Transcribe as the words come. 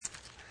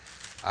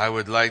I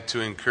would like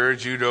to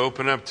encourage you to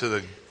open up to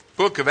the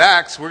book of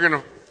Acts. We're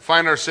going to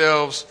find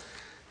ourselves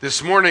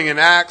this morning in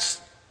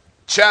Acts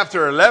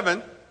chapter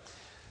 11,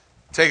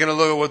 taking a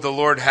look at what the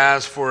Lord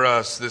has for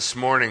us this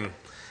morning.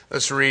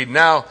 Let's read.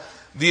 Now,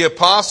 the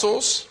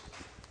apostles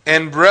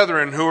and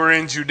brethren who were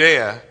in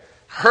Judea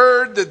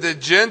heard that the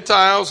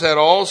Gentiles had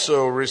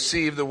also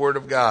received the word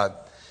of God.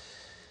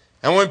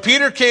 And when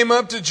Peter came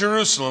up to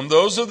Jerusalem,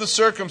 those of the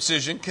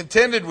circumcision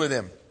contended with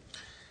him,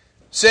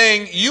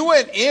 saying, "You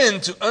went in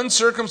to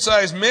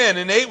uncircumcised men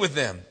and ate with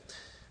them."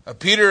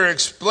 Peter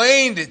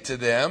explained it to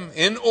them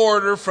in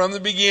order from the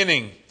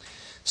beginning,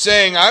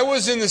 saying, "I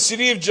was in the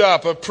city of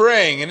Joppa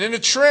praying, and in a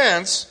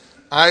trance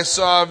I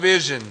saw a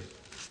vision.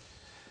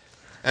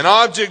 An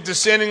object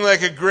descending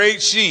like a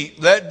great sheet,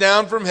 let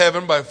down from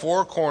heaven by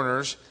four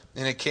corners,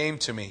 and it came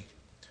to me.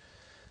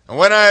 And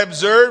when I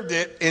observed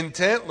it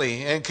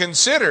intently and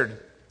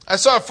considered, I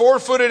saw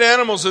four-footed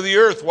animals of the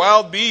earth,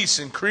 wild beasts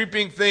and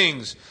creeping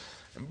things,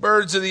 and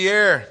birds of the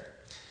air.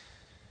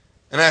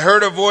 And I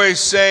heard a voice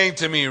saying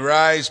to me,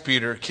 'Rise,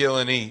 Peter, kill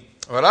and eat.'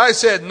 But I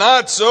said,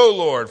 'Not so,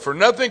 Lord, for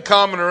nothing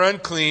common or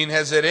unclean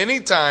has at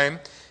any time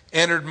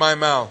entered my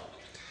mouth.'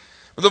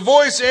 But the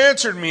voice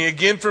answered me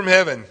again from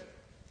heaven,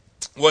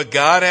 'What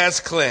God has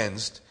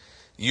cleansed,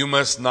 you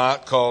must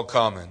not call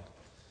common.'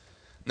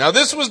 Now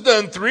this was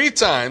done 3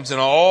 times,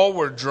 and all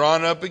were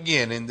drawn up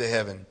again into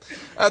heaven.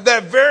 At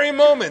that very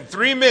moment,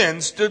 3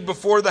 men stood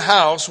before the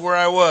house where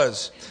I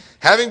was,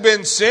 having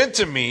been sent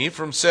to me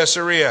from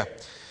Caesarea.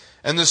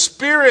 And the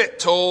Spirit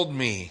told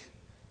me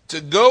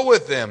to go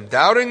with them,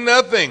 doubting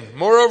nothing.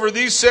 Moreover,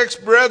 these 6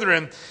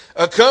 brethren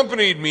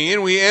accompanied me,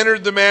 and we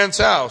entered the man's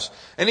house.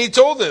 And he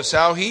told us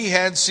how he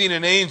had seen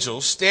an angel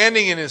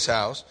standing in his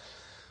house,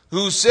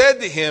 who said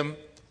to him,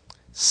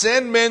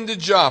 'Send men to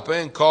Joppa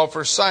and call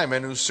for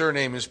Simon, whose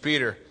surname is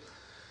Peter.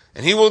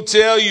 And he will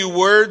tell you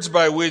words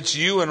by which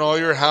you and all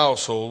your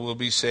household will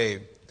be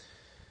saved.'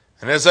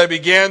 And as I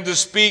began to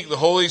speak, the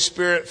Holy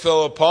Spirit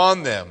fell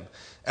upon them,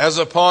 as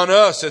upon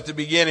us at the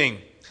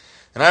beginning.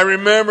 And I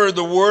remembered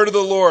the word of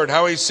the Lord,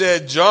 how he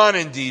said, 'John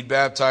indeed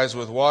baptized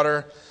with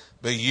water,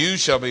 but you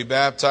shall be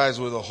baptized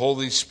with the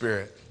Holy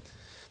Spirit.'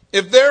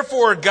 If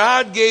therefore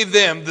God gave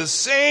them the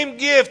same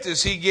gift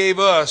as he gave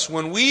us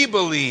when we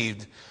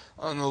believed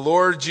on the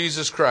Lord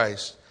Jesus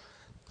Christ,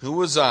 who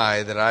was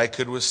I that I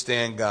could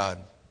withstand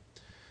God?"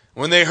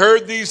 When they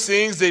heard these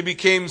things, they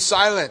became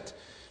silent,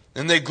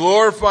 and they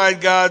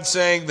glorified God,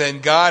 saying, "Then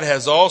God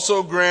has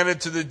also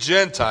granted to the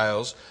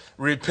Gentiles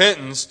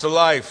repentance to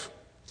life."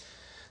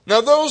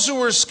 Now those who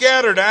were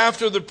scattered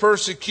after the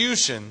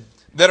persecution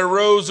that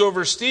arose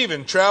over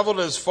Stephen traveled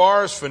as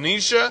far as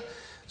Phoenicia,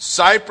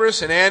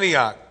 Cyprus, and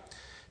Antioch,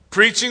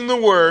 preaching the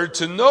word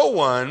to no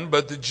one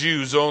but the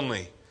Jews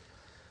only.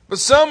 But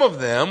some of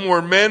them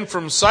were men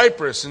from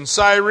Cyprus and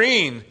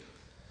Cyrene,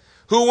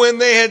 who when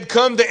they had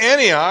come to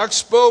Antioch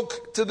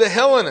spoke to the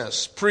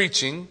Hellenists,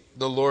 preaching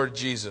the Lord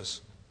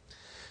Jesus.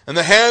 And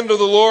the hand of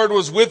the Lord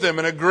was with them,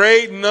 and a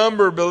great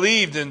number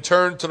believed and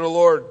turned to the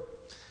Lord.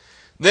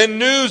 Then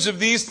news of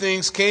these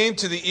things came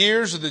to the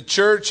ears of the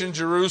church in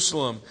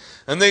Jerusalem,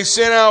 and they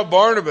sent out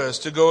Barnabas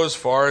to go as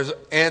far as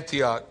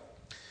Antioch.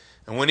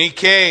 And when he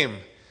came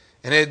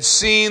and had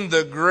seen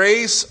the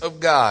grace of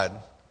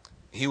God,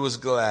 he was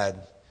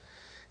glad.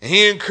 And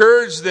he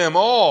encouraged them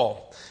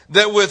all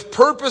that with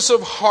purpose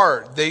of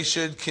heart they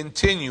should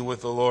continue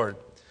with the Lord.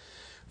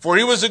 For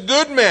he was a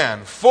good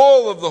man,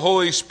 full of the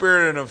Holy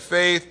Spirit and of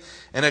faith,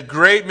 and a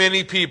great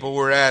many people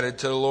were added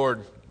to the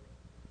Lord.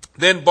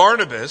 Then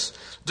Barnabas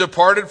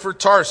departed for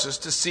Tarsus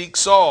to seek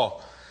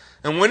Saul.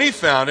 And when he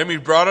found him, he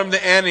brought him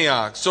to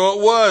Antioch. So it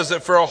was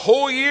that for a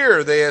whole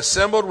year they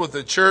assembled with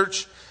the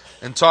church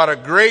and taught a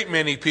great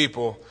many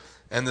people.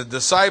 And the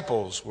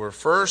disciples were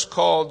first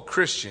called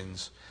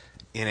Christians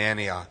in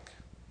Antioch.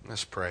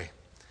 Let's pray.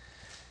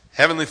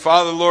 Heavenly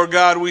Father, Lord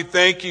God, we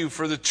thank you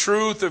for the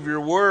truth of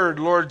your word.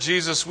 Lord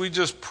Jesus, we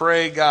just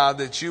pray, God,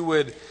 that you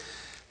would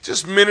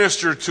just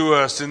minister to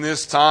us in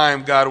this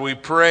time. God, we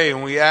pray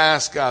and we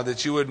ask, God,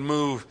 that you would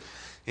move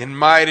in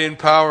might and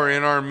power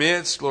in our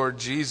midst, Lord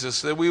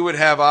Jesus, that we would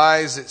have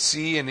eyes that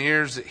see and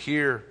ears that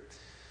hear.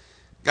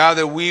 God,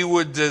 that we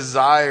would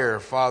desire,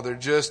 Father,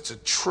 just to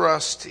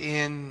trust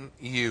in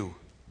you.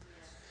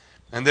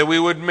 And that we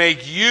would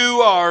make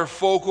you our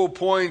focal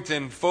point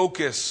and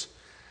focus.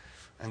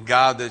 And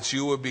God, that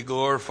you would be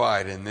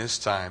glorified in this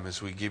time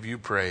as we give you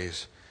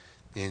praise.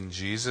 In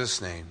Jesus'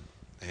 name,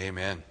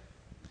 amen.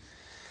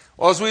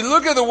 Well, as we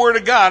look at the Word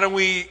of God, and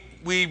we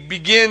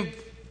begin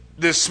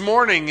this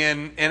morning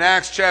in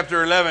Acts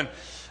chapter 11,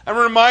 I'm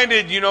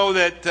reminded,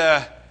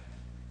 that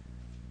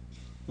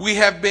we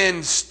have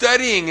been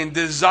studying and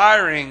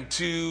desiring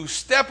to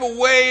step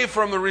away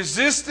from the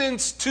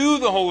resistance to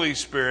the Holy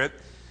Spirit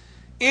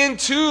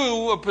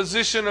into a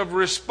position of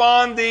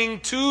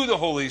responding to the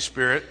Holy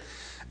Spirit,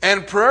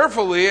 and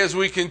prayerfully as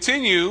we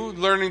continue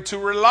learning to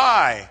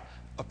rely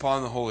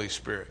upon the Holy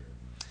Spirit.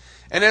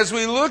 And as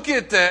we look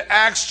at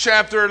Acts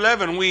chapter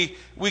 11, we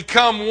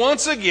come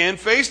once again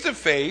face to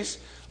face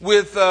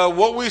with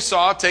what we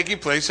saw taking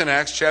place in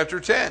Acts chapter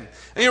 10.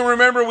 And you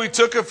remember we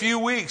took a few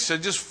weeks to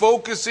just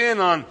focus in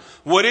on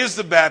what is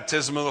the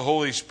baptism of the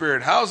Holy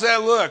Spirit. How's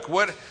that look?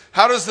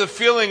 How does the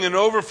filling and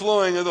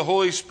overflowing of the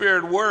Holy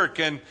Spirit work?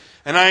 And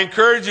I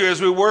encourage you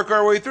as we work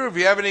our way through, if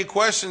you have any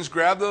questions,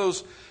 grab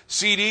those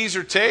CDs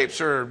or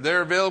tapes, or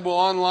they're available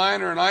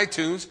online or in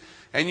iTunes,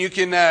 and you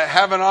can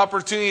have an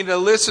opportunity to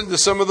listen to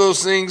some of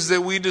those things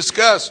that we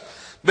discuss.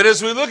 But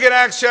as we look at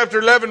Acts chapter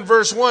 11,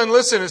 verse 1,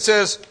 listen, it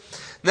says,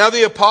 "Now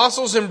the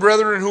apostles and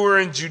brethren who were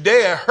in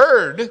Judea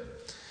heard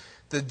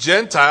the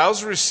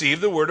Gentiles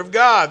receive the word of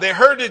God." They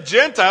heard that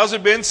Gentiles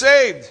had been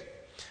saved.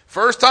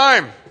 First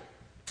time.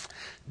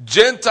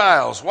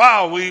 Gentiles.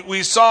 Wow,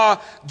 we saw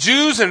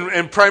Jews,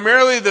 and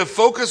primarily the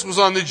focus was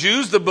on the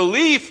Jews. The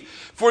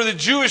belief for the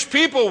Jewish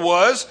people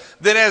was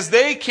that as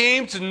they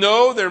came to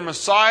know their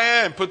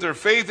Messiah and put their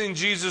faith in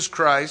Jesus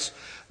Christ,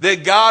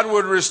 that God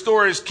would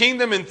restore His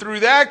kingdom, and through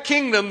that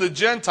kingdom the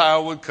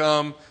Gentile would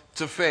come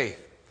to faith.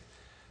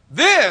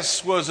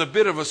 This was a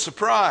bit of a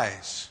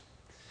surprise.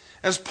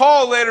 As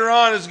Paul later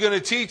on is going to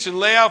teach and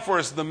lay out for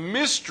us the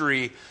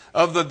mystery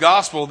of the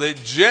gospel,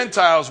 that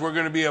Gentiles were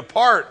going to be a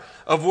part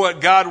of what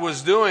God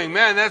was doing.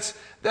 Man,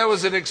 that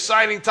was an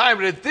exciting time.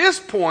 But at this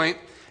point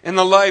in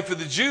the life of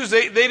the Jews,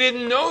 they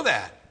didn't know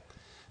that.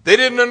 They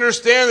didn't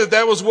understand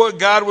that was what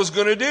God was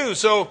going to do.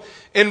 So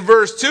in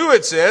verse 2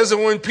 it says,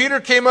 "And when Peter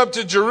came up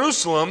to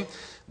Jerusalem,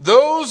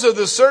 those of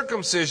the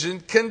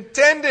circumcision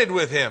contended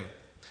with him."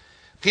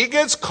 He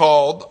gets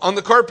called on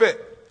the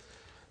carpet.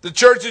 The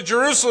church at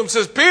Jerusalem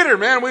says, "Peter,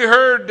 man, we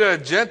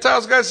heard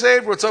Gentiles got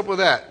saved. What's up with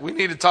that? We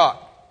need to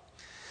talk."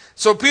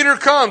 So Peter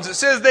comes. It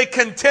says they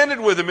contended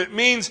with him. It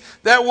means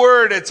that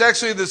word, it's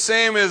actually the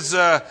same as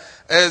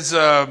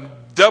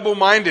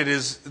double-minded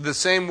is the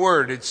same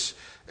word.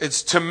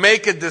 It's to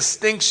make a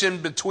distinction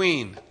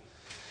between.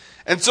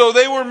 And so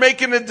they were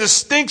making a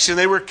distinction.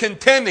 They were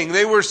contending.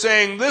 They were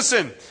saying,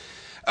 listen,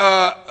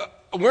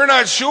 we're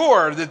not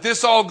sure that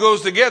this all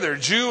goes together.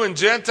 Jew and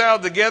Gentile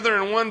together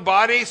in one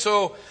body.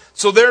 So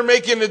they're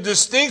making a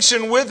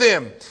distinction with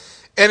him.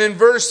 And in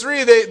verse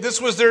 3,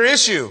 this was their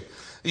issue.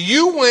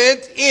 "You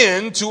went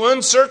in to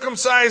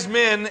uncircumcised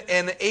men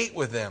and ate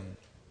with them."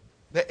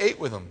 They ate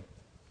with them.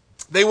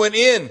 They went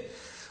in.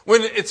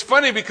 It's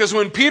funny because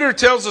when Peter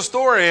tells the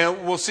story,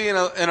 and we'll see in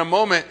a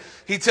moment,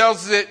 he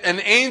tells that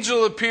an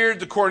angel appeared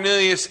to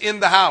Cornelius in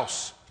the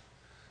house.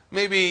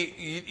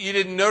 Maybe you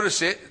didn't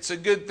notice it. It's a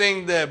good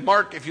thing to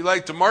mark, if you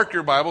like to mark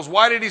your Bibles.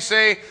 Why did he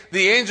say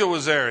the angel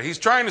was there? He's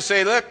trying to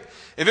say, look,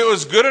 if it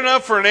was good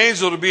enough for an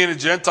angel to be in a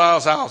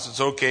Gentile's house,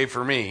 it's okay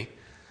for me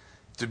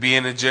to be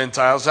in a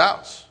Gentile's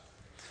house.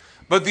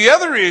 But the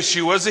other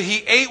issue was that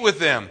he ate with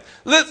them.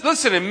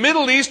 Listen, in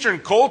Middle Eastern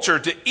culture,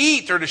 to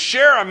eat or to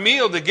share a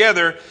meal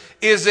together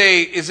is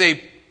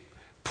a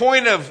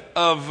point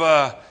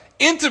of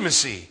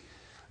intimacy,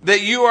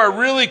 that you are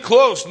really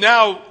close.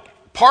 Now,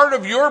 part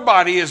of your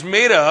body is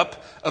made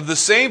up of the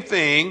same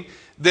thing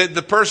that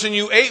the person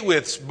you ate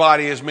with's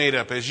body is made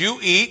up. As you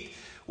eat,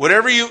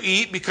 whatever you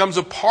eat becomes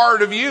a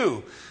part of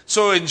you.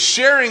 So in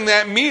sharing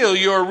that meal,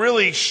 you're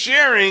really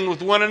sharing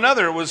with one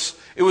another. It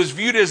was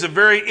viewed as a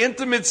very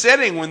intimate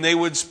setting when they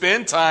would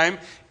spend time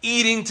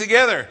eating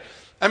together.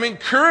 I'm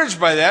encouraged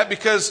by that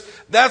because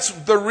that's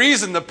the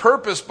reason, the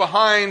purpose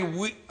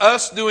behind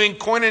us doing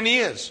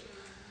koinonias.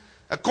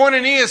 A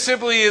koinonia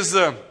simply is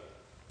the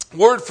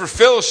word for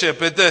fellowship.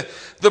 But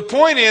the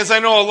point is, I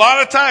know a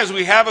lot of times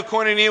we have a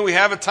koinonia, we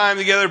have a time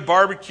together,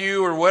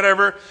 barbecue or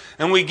whatever,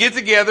 and we get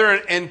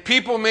together and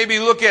people maybe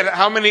look at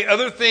how many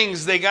other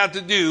things they got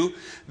to do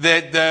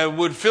that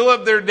would fill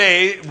up their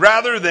day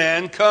rather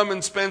than come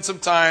and spend some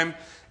time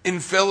in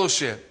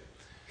fellowship.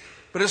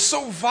 But it's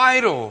so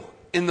vital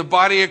in the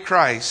body of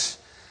Christ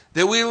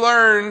that we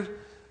learn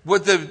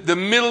what the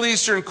Middle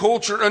Eastern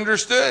culture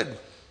understood.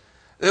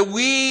 That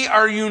we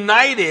are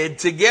united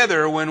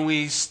together when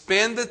we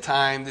spend the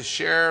time to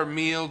share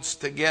meals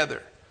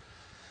together.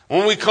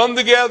 When we come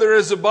together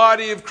as a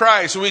body of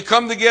Christ, when we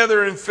come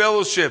together in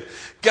fellowship,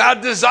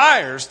 God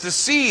desires to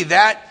see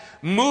that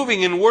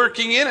moving and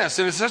working in us.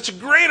 And it's such a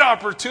great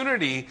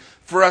opportunity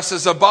for us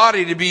as a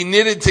body to be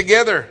knitted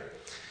together.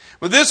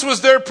 But this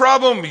was their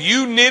problem.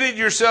 You knitted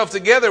yourself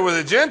together with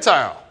a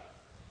Gentile.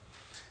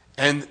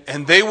 And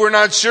they were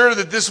not sure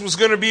that this was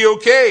going to be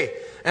okay.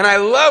 And I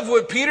love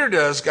what Peter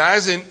does,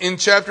 guys, in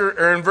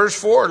verse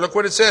 4. Look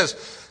what it says.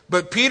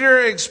 But Peter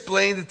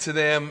explained it to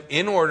them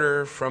in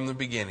order from the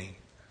beginning.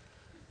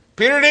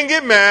 Peter didn't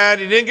get mad.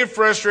 He didn't get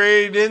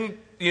frustrated.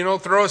 He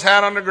didn't, throw his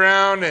hat on the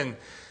ground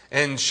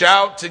and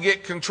shout to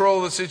get control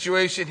of the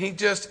situation. He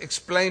just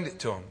explained it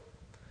to them.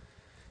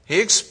 He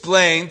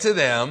explained to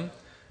them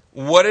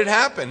what had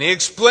happened. He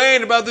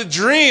explained about the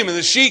dream and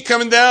the sheet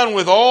coming down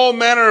with all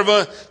manner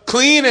of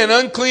clean and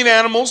unclean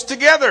animals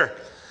together.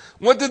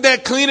 What did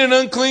that clean and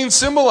unclean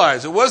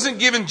symbolize? It wasn't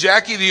giving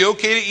Jackie the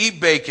okay to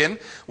eat bacon.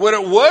 What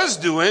it was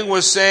doing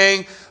was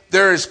saying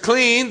there is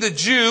clean, the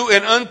Jew,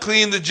 and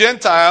unclean, the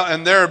Gentile,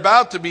 and they're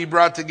about to be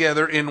brought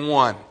together in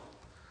one.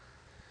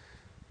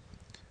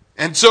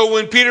 And so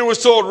when Peter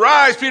was told,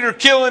 rise, Peter,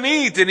 kill and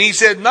eat. And he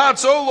said, not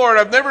so, Lord,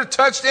 I've never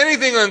touched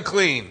anything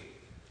unclean.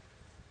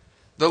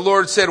 The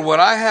Lord said, what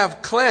I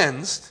have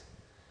cleansed,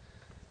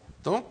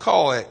 don't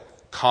call it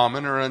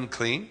common or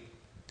unclean.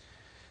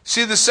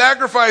 See, the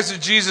sacrifice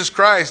of Jesus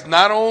Christ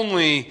not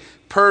only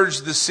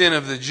purged the sin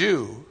of the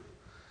Jew,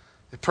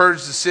 it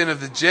purged the sin of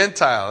the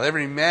Gentile.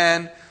 Every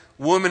man,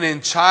 woman,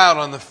 and child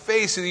on the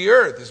face of the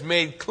earth is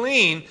made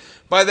clean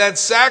by that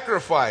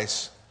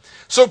sacrifice.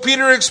 So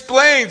Peter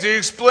explains. He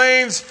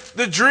explains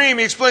the dream.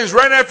 He explains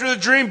right after the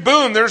dream,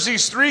 boom, there's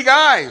these three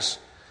guys.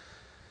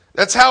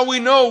 That's how we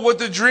know what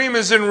the dream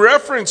is in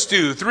reference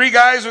to. Three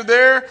guys are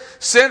there,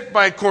 sent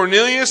by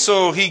Cornelius,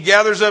 so he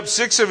gathers up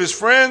 6 of his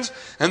friends,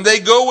 and they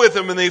go with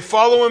him, and they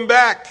follow him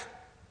back.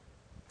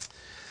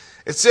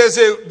 It says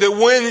that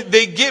when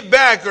they get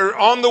back, or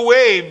on the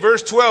way,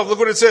 verse 12, look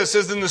what it says. It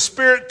says, then the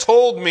Spirit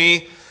told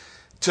me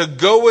to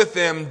go with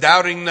them,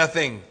 doubting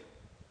nothing.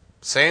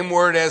 Same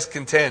word as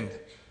contend.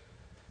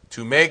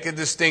 To make a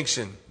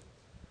distinction.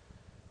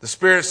 The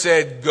Spirit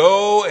said,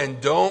 go and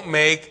don't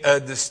make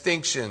a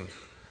distinction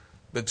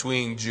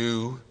between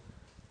Jew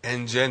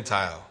and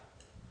Gentile.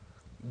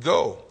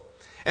 Go.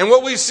 And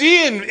what we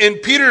see in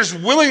Peter's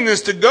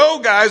willingness to go,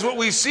 guys, what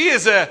we see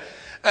is an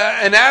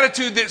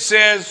attitude that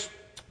says,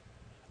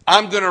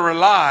 I'm going to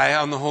rely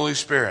on the Holy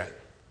Spirit.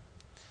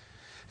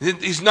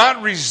 He's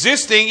not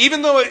resisting,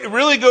 even though it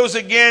really goes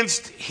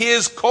against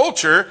his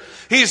culture.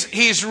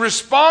 He's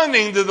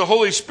responding to the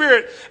Holy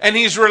Spirit, and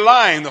he's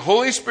relying. The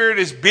Holy Spirit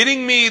is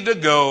bidding me to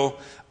go.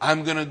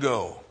 I'm going to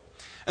go.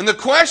 And the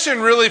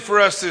question really for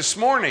us this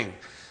morning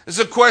is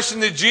a question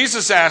that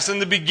Jesus asked in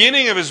the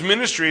beginning of his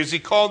ministry as he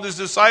called his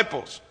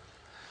disciples.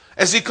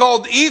 As he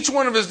called each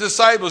one of his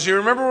disciples, you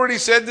remember what he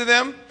said to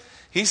them?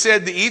 He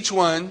said to each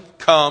one,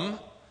 come,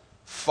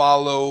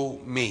 follow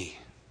me.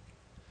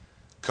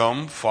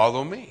 Come,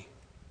 follow me.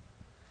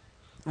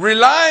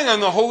 Relying on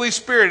the Holy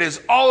Spirit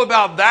is all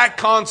about that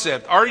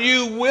concept. Are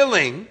you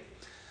willing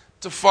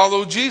to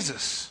follow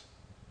Jesus?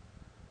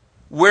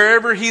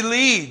 Wherever he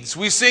leads.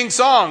 We sing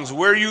songs.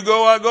 Where you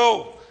go, I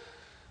go.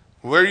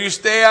 Where you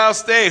stay, I'll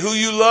stay. Who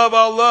you love,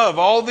 I'll love.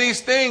 All these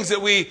things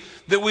that we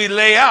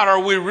lay out. Are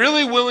we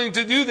really willing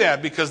to do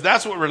that? Because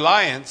that's what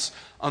reliance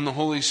on the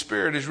Holy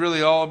Spirit is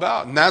really all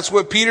about. And that's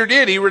what Peter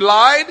did. He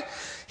relied.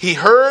 He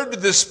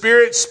heard the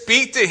Spirit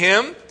speak to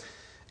him.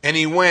 And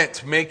he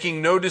went,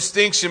 making no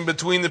distinction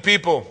between the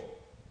people.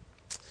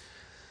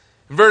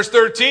 In verse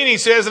 13, he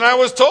says, and I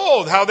was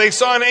told how they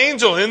saw an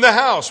angel in the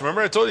house.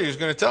 Remember, I told you he was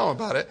going to tell them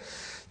about it.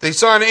 They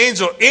saw an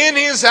angel in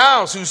his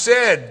house who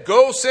said,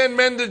 go send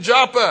men to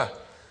Joppa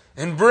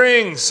and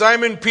bring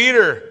Simon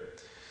Peter.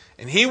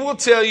 And he will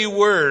tell you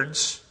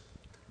words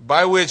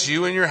by which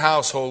you and your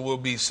household will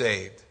be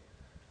saved.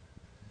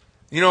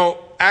 You know,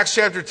 Acts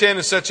chapter 10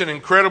 is such an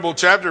incredible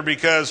chapter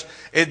because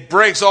it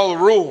breaks all the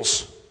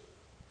rules.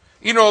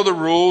 You know the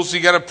rules. You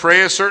got to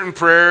pray a certain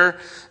prayer.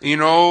 You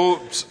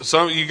know,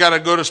 you got to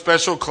go to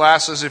special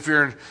classes if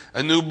you're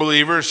a new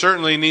believer.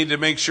 Certainly need to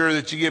make sure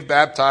that you get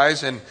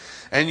baptized and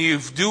you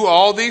do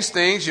all these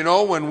things. You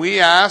know, when we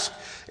ask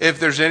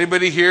if there's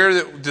anybody here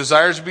that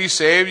desires to be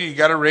saved, you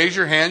got to raise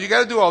your hand. You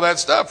got to do all that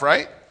stuff,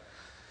 right?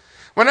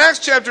 When Acts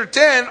chapter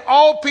 10,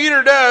 all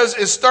Peter does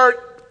is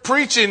start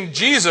preaching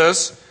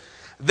Jesus.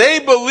 They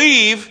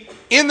believe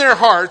in their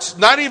hearts,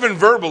 not even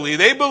verbally,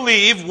 they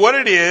believe what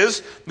it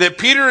is that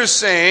Peter is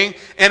saying,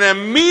 and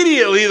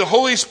immediately the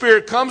Holy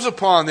Spirit comes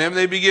upon them.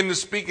 They begin to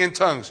speak in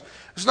tongues.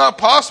 It's not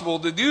possible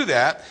to do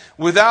that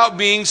without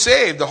being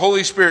saved. The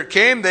Holy Spirit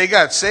came, they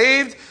got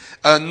saved,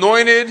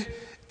 anointed,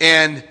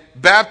 and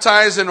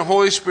baptized in the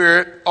Holy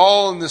Spirit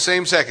all in the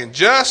same second.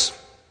 Just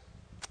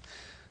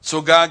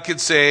so God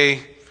could say,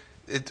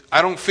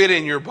 I don't fit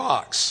in your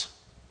box.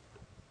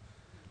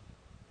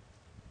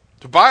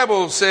 The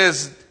Bible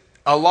says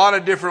a lot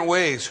of different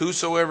ways,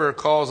 whosoever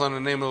calls on the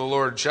name of the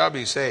Lord shall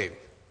be saved.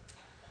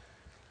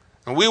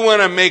 And we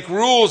want to make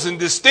rules and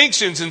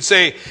distinctions and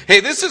say, hey,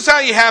 this is how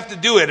you have to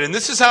do it, and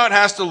this is how it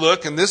has to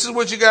look, and this is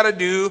what you got to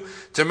do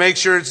to make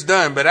sure it's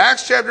done. But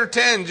Acts chapter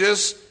 10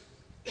 just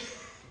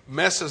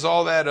messes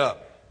all that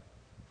up.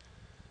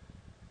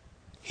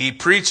 He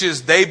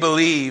preaches, they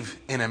believe,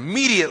 and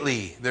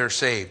immediately they're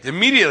saved.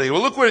 Immediately.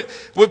 Well, look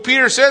what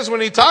Peter says when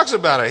he talks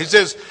about it. He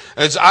says,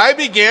 as I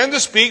began to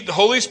speak, the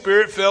Holy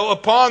Spirit fell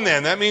upon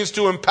them. That means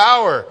to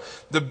empower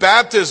the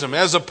baptism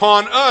as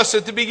upon us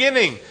at the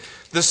beginning.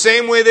 The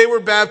same way they were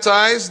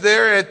baptized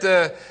there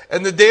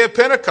in the day of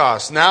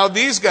Pentecost. Now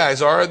these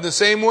guys are in the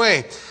same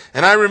way.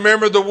 And I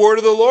remember the word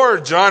of the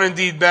Lord. John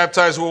indeed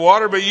baptized with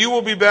water, but you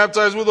will be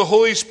baptized with the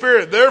Holy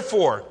Spirit.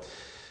 Therefore,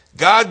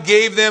 God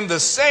gave them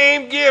the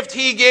same gift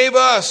He gave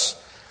us.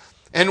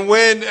 And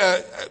when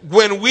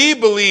we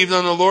believed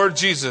on the Lord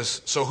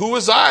Jesus, so who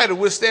was I to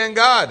withstand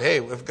God? Hey,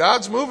 if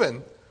God's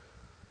moving,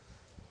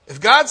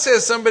 if God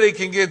says somebody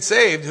can get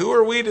saved, who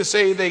are we to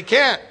say they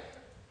can't?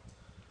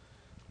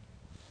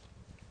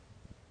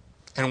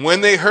 And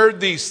when they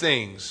heard these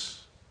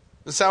things,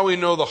 that's how we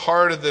know the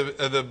heart of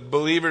the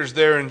believers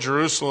there in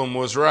Jerusalem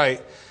was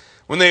right.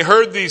 When they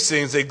heard these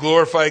things, they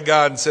glorified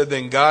God and said,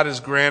 then God has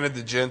granted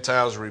the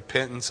Gentiles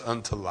repentance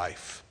unto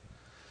life.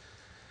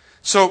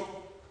 So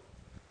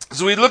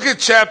we look at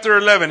chapter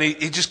 11.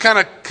 He just kind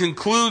of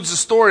concludes the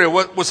story of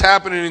what was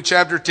happening in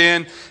chapter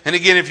 10. And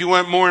again, if you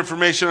want more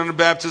information on the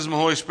baptism of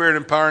the Holy Spirit,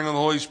 empowering of the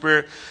Holy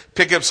Spirit,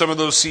 pick up some of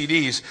those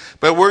CDs.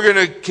 But we're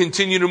going to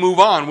continue to move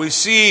on. We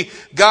see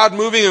God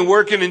moving and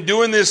working and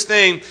doing this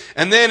thing.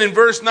 And then in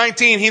verse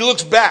 19, he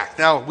looks back.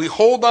 Now, we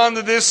hold on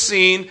to this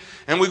scene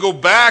and we go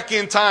back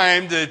in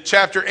time to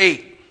chapter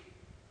 8.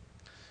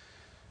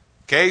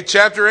 Okay,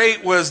 chapter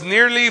 8 was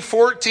nearly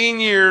 14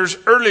 years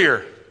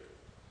earlier.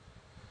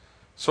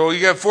 So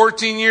you got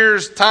 14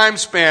 years time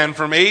span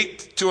from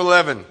 8 to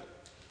 11.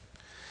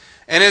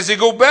 And as they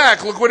go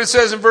back, look what it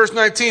says in verse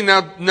 19.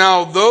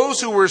 Now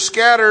those who were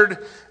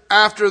scattered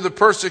after the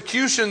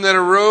persecution that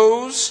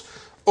arose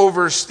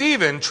over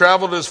Stephen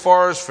traveled as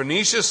far as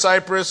Phoenicia,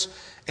 Cyprus,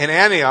 and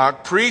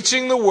Antioch,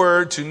 preaching the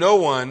word to no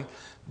one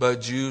but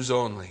Jews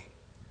only.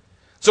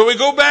 So we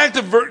go back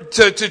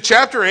to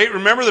chapter 8.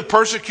 Remember the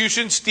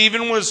persecution.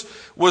 Stephen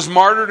was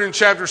martyred in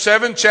chapter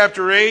 7.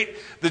 Chapter 8,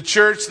 the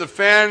church, the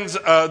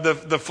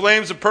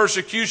flames of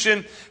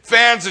persecution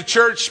fans the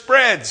church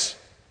spreads.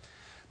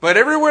 But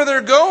everywhere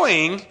they're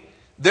going,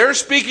 they're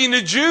speaking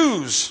to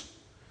Jews.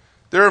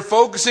 They're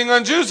focusing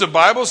on Jews. The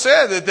Bible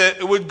said that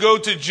it would go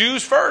to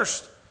Jews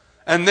first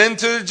and then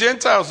to the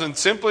Gentiles. And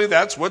simply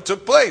that's what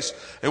took place.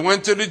 It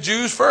went to the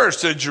Jews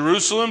first, to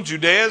Jerusalem,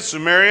 Judea,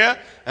 Samaria,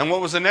 and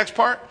what was the next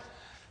part?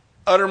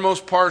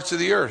 Uttermost parts of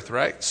the earth,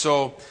 right?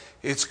 So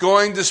it's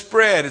going to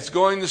spread. It's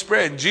going to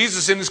spread.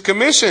 Jesus in his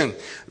commission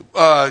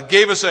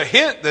gave us a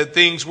hint that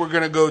things were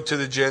going to go to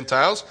the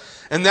Gentiles.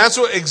 And that's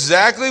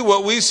exactly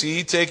what we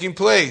see taking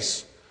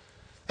place.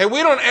 And we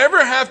don't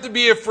ever have to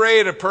be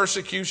afraid of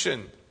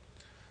persecution.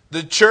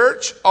 The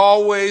church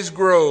always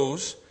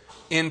grows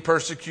in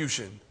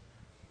persecution.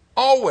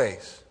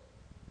 Always.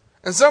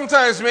 And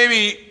sometimes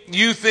maybe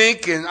you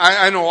think, and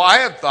I know I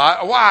have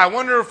thought, wow, I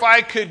wonder if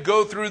I could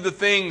go through the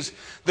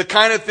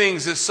kind of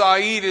things that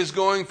Saeed is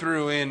going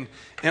through in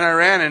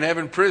Iran in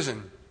Evin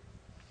prison.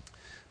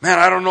 Man,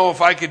 I don't know if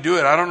I could do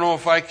it. I don't know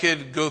if I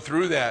could go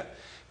through that.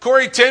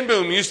 Corrie ten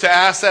Boom used to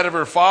ask that of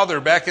her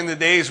father back in the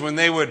days when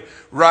they would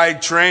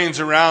ride trains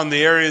around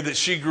the area that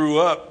she grew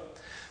up,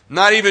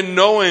 not even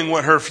knowing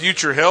what her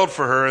future held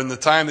for her and the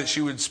time that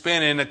she would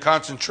spend in a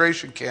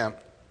concentration camp.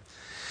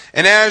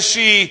 And as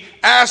she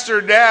asked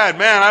her dad,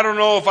 man, I don't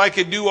know if I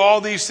could do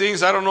all these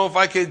things. I don't know if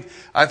I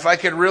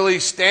could really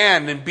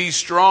stand and be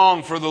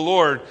strong for the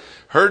Lord.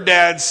 Her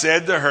dad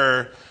said to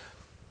her,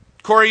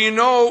 Corrie, you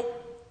know,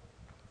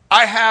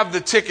 I have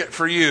the ticket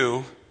for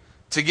you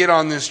to get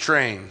on this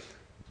train.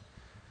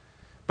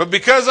 But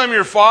because I'm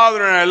your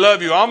father and I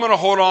love you, I'm going to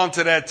hold on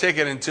to that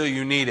ticket until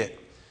you need it.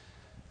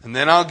 And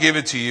then I'll give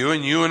it to you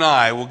and you and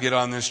I will get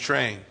on this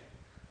train.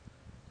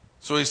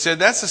 So he said,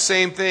 that's the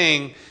same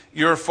thing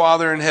your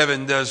Father in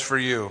heaven does for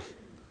you.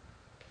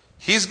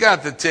 He's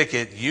got the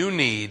ticket you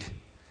need,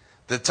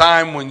 the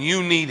time when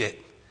you need it,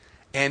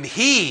 and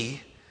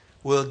He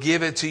will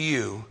give it to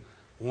you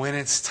when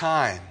it's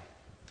time.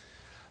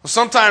 Well,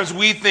 sometimes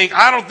we think,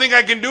 I don't think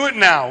I can do it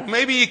now.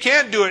 Maybe you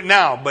can't do it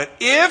now, but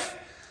if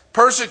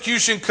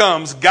persecution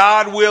comes,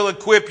 God will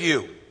equip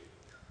you.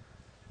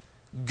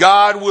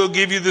 God will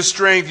give you the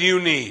strength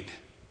you need.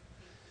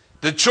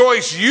 The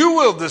choice you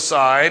will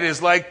decide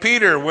is like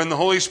Peter when the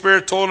Holy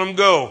Spirit told him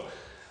go.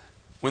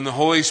 When the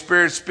Holy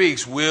Spirit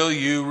speaks, will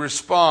you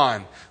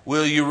respond?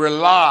 Will you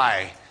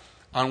rely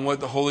on what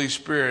the Holy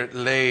Spirit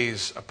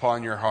lays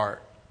upon your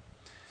heart?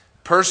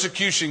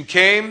 Persecution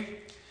came,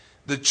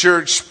 the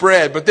church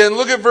spread. But then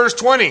look at verse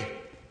 20.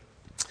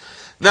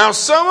 Now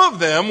some of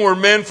them were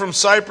men from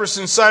Cyprus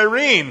and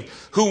Cyrene,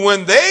 who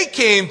when they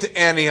came to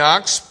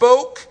Antioch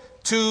spoke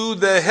to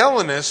the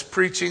Hellenists,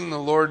 preaching the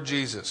Lord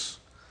Jesus.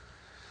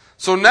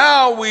 So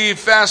now we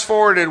fast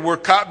forwarded, we're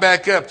caught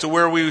back up to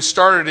where we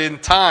started in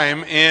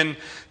time in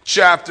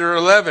chapter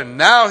 11.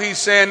 Now he's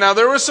saying, now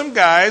there were some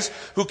guys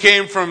who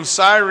came from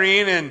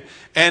Cyrene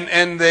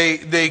and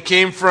they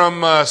came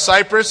from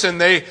Cyprus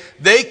and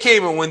they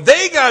came, and when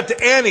they got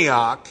to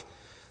Antioch,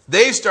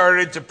 they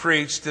started to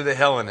preach to the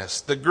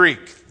Hellenists, the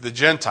Greek, the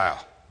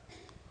Gentile.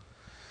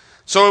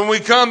 So when we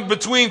come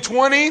between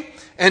 20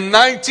 and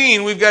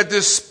 19, we've got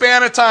this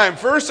span of time.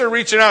 First, they're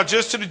reaching out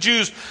just to the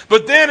Jews.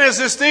 But then as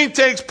this thing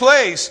takes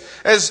place,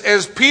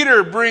 as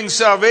Peter brings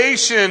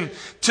salvation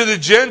to the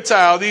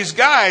Gentile, these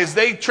guys,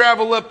 they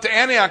travel up to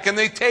Antioch and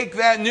they take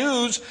that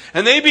news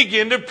and they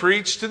begin to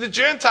preach to the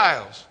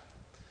Gentiles.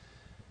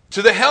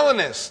 To the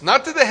Hellenists.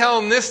 Not to the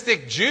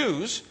Hellenistic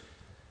Jews.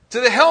 To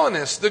the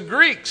Hellenists, the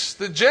Greeks,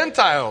 the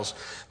Gentiles.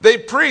 They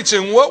preach.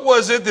 And what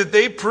was it that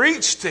they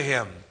preached to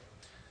him?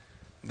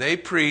 They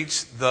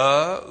preached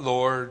the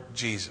Lord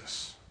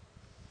Jesus.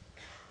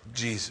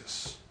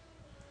 Jesus.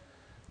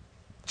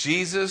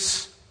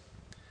 Jesus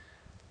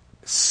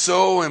is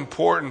so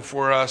important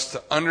for us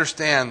to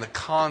understand the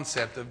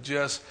concept of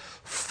just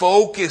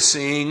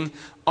focusing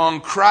on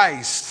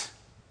Christ.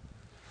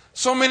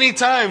 So many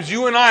times,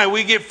 you and I,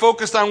 we get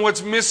focused on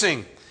what's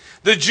missing.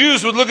 The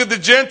Jews would look at the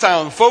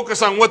Gentile and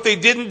focus on what they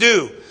didn't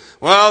do.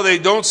 Well, they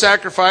don't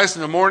sacrifice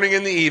in the morning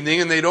and the evening,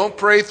 and they don't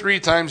pray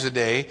 3 times a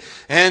day,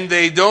 and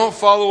they don't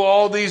follow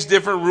all these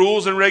different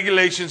rules and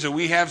regulations that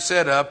we have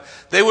set up.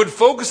 They would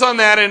focus on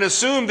that and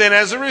assume that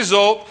as a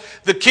result,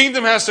 the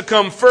kingdom has to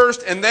come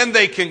first, and then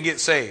they can get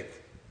saved.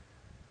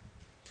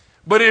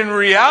 But in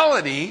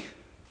reality,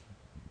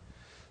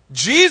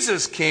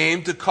 Jesus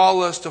came to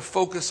call us to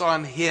focus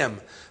on Him.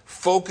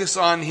 Focus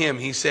on Him.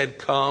 He said,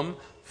 come,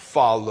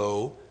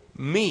 follow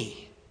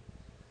me.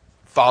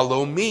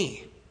 Follow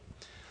me.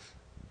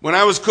 When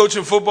I was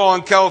coaching football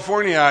in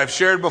California, I've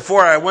shared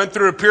before, I went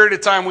through a period of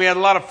time we had a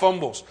lot of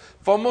fumbles.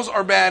 Fumbles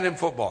are bad in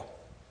football.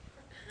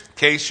 In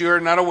case you're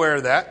not aware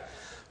of that,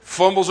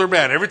 fumbles are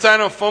bad. Every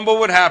time a fumble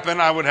would happen,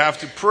 I would have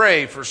to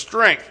pray for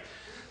strength,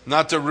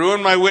 not to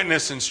ruin my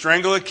witness and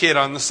strangle a kid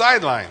on the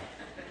sideline.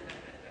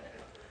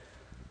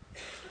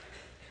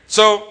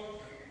 So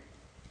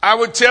I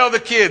would tell the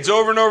kids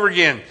over and over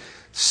again,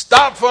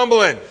 stop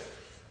fumbling.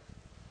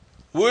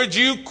 Would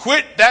you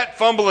quit that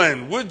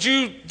fumbling? Would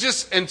you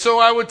just... And so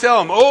I would tell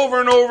them over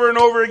and over and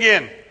over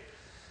again,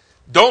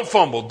 don't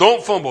fumble,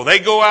 don't fumble. They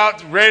go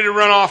out ready to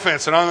run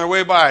offense, and on their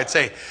way by, I'd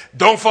say,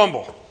 don't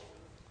fumble.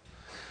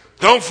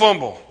 Don't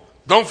fumble.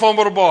 Don't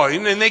fumble the ball.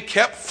 And they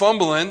kept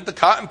fumbling the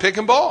cotton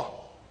picking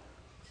ball.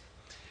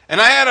 And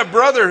I had a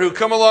brother who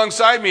come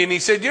alongside me, and he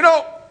said,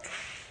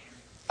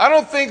 I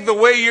don't think the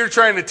way you're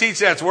trying to teach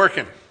that's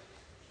working.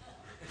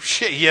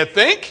 Shit, you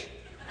think?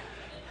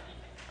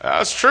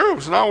 That's true.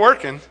 It's not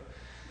working.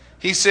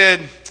 He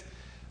said,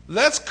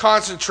 let's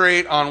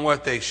concentrate on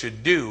what they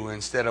should do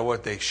instead of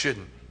what they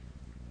shouldn't.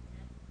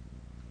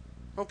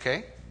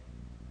 Okay.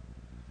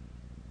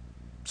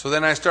 So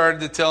then I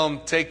started to tell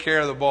them, take care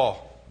of the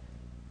ball.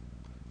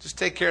 Just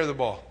take care of the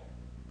ball.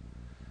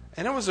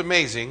 And it was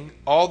amazing.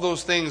 All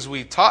those things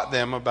we taught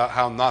them about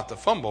how not to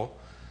fumble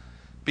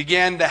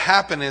began to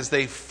happen as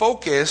they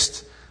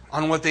focused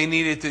on what they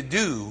needed to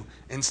do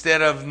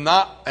instead of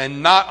not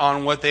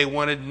on what they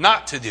wanted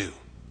not to do.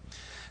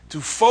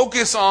 To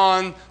focus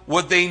on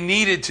what they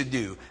needed to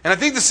do. And I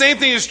think the same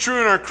thing is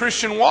true in our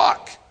Christian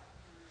walk.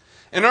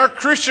 In our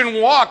Christian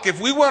walk,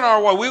 if we went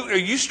our way,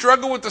 you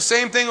struggle with the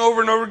same thing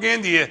over and over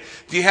again? Do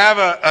you have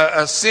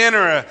a sin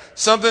or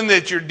something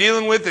that you're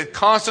dealing with that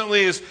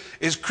constantly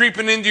is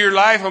creeping into your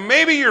life? Or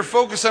maybe you're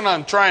focusing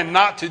on trying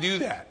not to do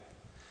that.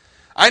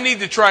 I need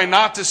to try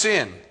not to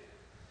sin.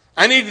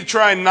 I need to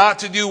try not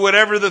to do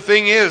whatever the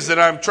thing is that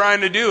I'm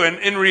trying to do. And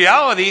in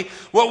reality,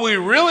 what we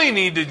really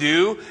need to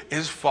do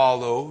is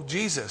follow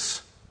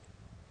Jesus.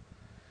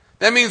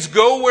 That means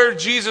go where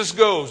Jesus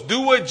goes.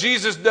 Do what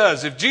Jesus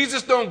does. If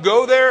Jesus don't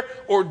go there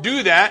or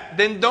do that,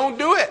 then don't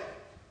do it.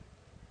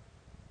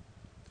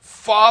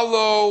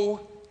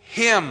 Follow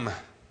Him.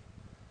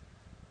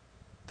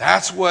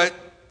 That's what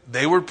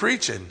they were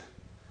preaching.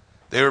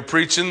 They were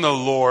preaching the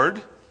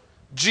Lord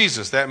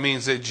Jesus. That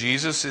means that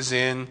Jesus is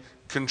in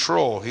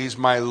control. He's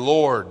my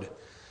Lord.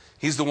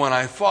 He's the one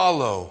I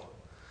follow.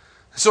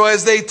 So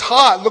as they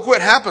taught, look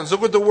what happens.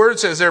 Look what the word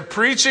says. They're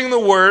preaching the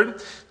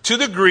word to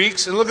the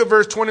Greeks. And look at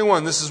verse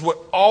 21. This is what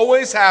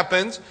always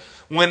happens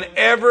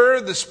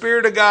whenever the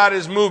Spirit of God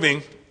is moving.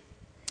 It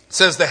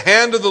says the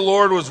hand of the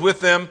Lord was with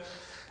them,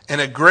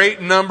 and a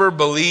great number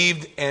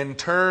believed and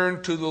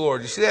turned to the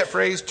Lord. You see that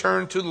phrase,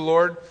 turn to the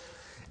Lord?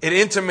 It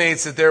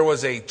intimates that there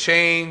was a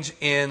change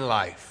in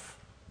life.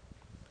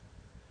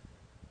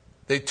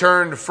 They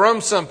turned from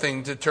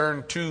something to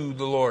turn to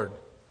the Lord.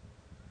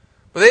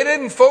 But they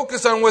didn't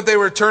focus on what they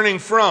were turning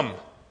from.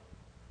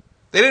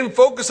 They didn't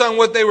focus on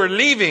what they were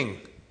leaving.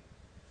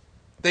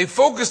 They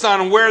focused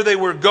on where they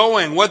were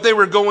going, what they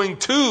were going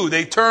to.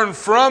 They turned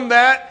from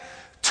that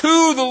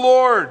to the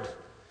Lord.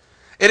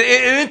 It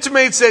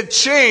intimates that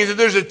change, that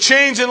there's a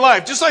change in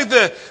life. Just like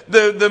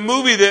the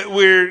movie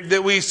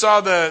that we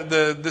saw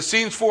the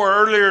scenes for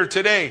earlier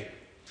today.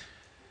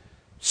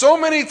 So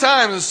many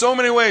times, in so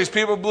many ways,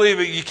 people believe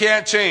that you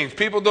can't change.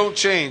 People don't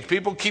change.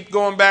 People keep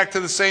going back to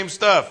the same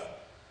stuff.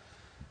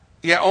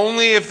 Yeah,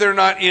 only if they're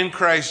not in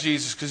Christ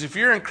Jesus. Because if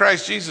you're in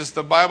Christ Jesus,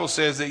 the Bible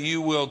says that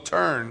you will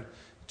turn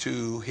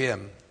to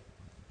Him.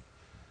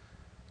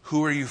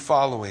 Who are you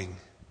following?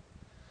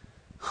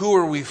 Who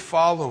are we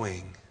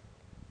following?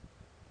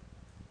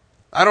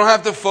 I don't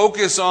have to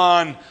focus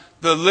on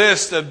the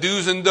list of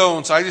do's and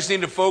don'ts. I just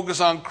need to focus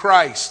on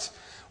Christ.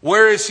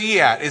 Where is He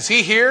at? Is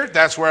He here?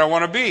 That's where I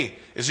want to be.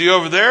 Is He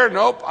over there?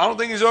 Nope, I don't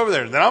think He's over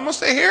there. Then I'm going to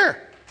stay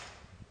here.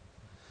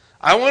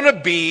 I want to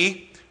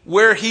be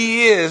where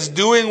He is,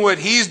 doing what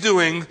He's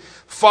doing,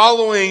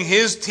 following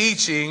His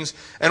teachings.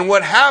 And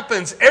what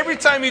happens every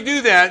time you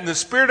do that and the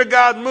Spirit of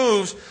God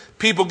moves,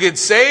 people get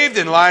saved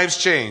and lives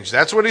change.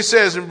 That's what He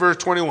says in verse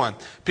 21.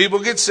 People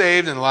get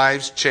saved and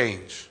lives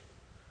change.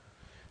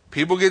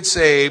 People get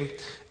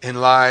saved and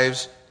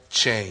lives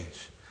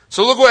change.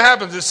 So look what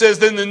happens. It says,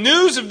 then the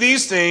news of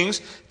these things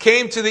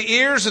came to the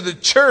ears of the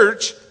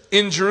church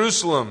in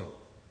Jerusalem.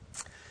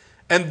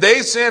 And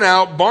they sent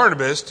out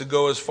Barnabas to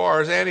go as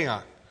far as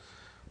Antioch.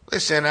 They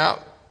sent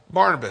out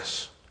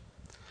Barnabas.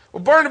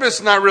 Well, Barnabas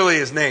is not really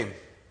his name.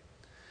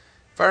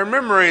 If I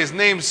remember right, his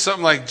name's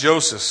something like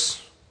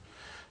Joseph.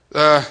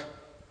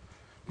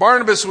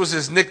 Barnabas was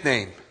his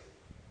nickname.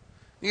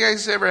 You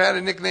guys ever had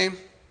a nickname?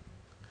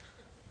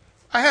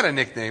 I had a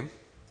nickname.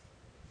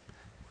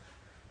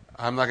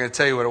 I'm not going to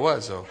tell you what it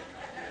was, though.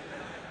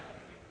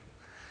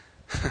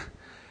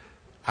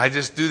 I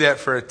just do that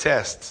for a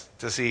test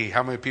to see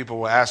how many people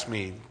will ask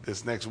me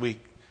this next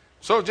week.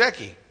 So,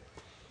 Jackie,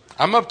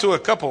 I'm up to a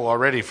couple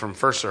already from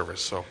first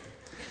service. So,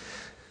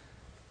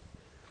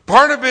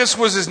 Barnabas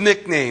was his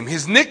nickname.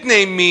 His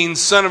nickname means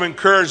son of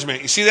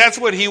encouragement. You see, that's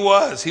what he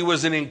was. He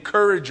was an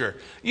encourager.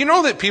 You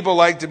know that people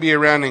like to be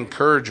around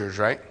encouragers,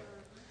 right?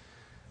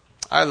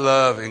 I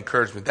love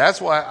encouragement. That's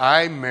why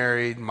I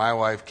married my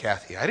wife,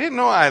 Kathy. I didn't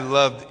know I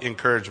loved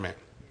encouragement.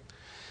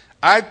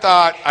 I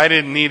thought I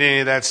didn't need any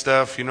of that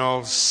stuff,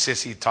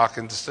 sissy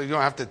talking. You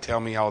don't have to tell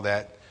me all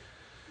that.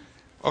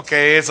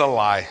 Okay, it's a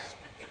lie.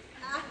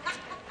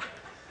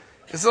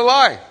 It's a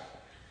lie.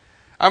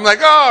 I'm like,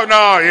 oh,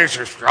 no, it's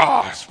just,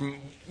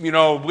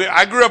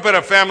 I grew up in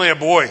a family of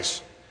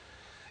boys.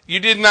 You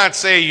did not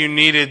say you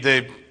needed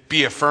to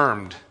be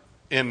affirmed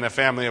in the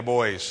family of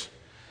boys,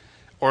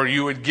 or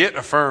you would get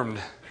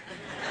affirmed.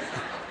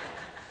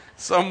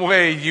 Some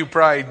way you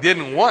probably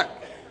didn't want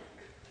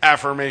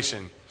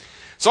affirmation.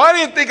 So I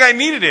didn't think I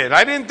needed it.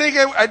 I didn't think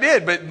I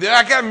did, but then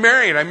I got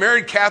married. I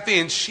married Kathy,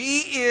 and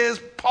she is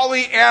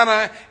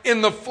Pollyanna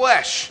in the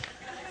flesh.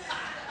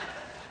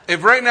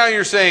 If right now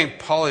you're saying,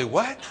 Polly,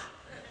 what?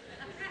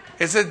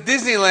 It's a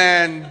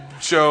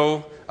Disneyland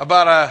show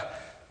about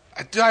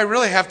do I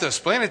really have to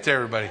explain it to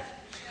everybody?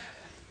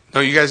 No,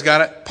 you guys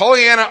got it?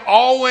 Pollyanna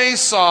always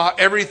saw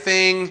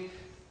everything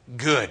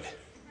good.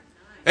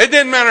 It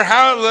didn't matter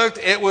how it looked,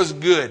 it was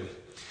good.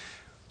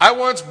 I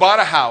once bought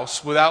a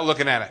house without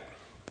looking at it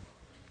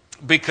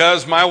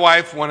because my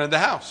wife wanted the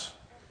house.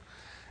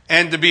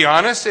 And to be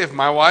honest, if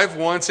my wife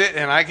wants it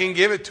and I can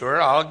give it to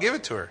her, I'll give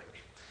it to her.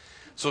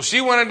 So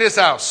she wanted this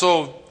house.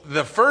 So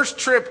the first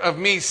trip of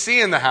me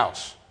seeing the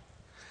house,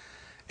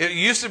 it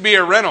used to be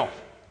a rental.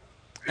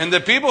 And the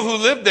people who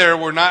lived there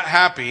were not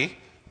happy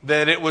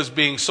that it was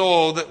being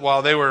sold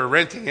while they were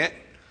renting it.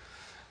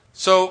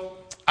 So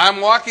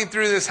I'm walking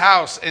through this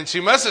house, and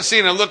she must have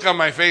seen a look on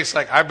my face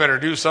like, I better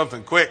do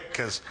something quick,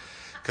 because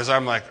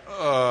I'm like,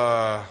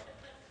 I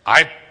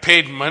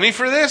paid money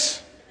for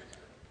this?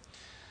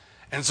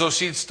 And so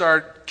she'd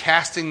start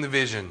casting the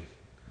vision.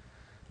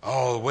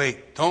 Oh,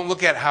 wait, don't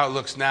look at how it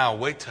looks now.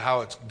 Wait till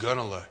how it's going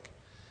to look.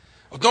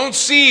 Oh, don't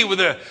see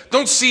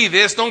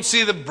this. Don't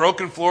see the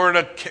broken floor,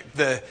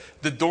 the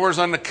doors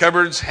on the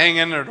cupboards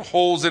hanging, or the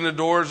holes in the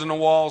doors and the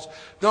walls.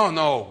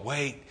 No,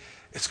 wait.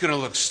 It's going to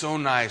look so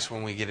nice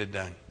when we get it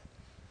done.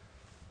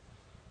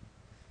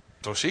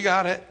 So she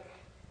got it,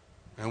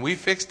 and we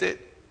fixed it.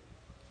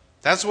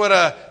 That's what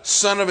a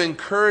son of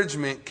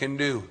encouragement can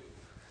do.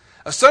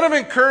 A son of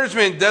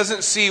encouragement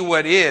doesn't see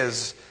what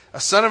is. A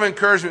son of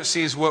encouragement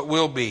sees what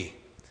will be.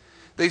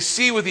 They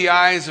see with the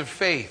eyes of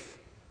faith,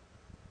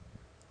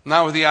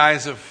 not with the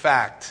eyes of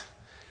fact.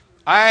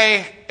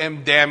 I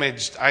am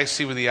damaged. I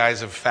see with the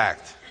eyes of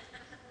fact.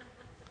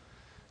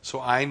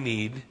 So I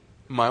need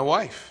my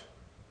wife.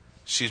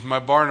 She's my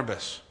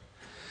Barnabas.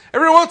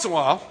 Every once in a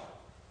while,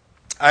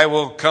 I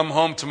will come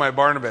home to my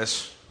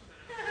Barnabas,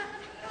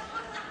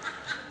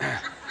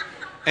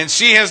 and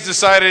she has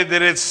decided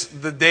that it's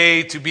the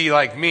day to be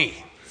like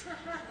me.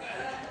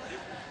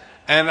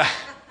 And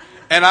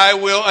I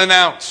will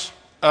announce,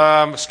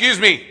 excuse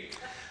me,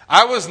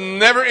 I was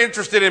never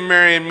interested in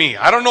marrying me.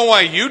 I don't know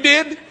why you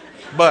did,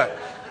 but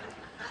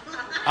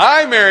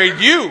I married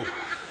you.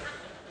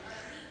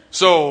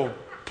 So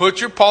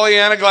put your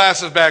Pollyanna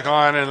glasses back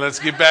on and let's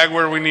get back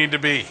where we need to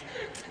be.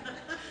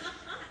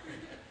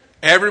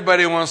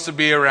 Everybody wants to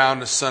be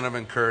around a son of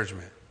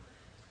encouragement.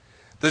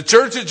 The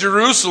church at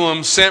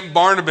Jerusalem sent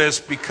Barnabas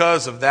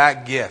because of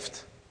that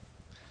gift.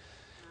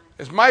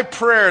 It's my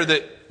prayer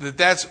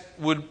that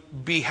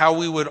would be how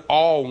we would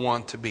all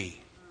want to be.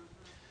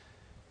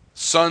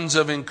 Sons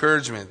of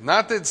encouragement.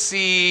 Not that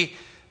see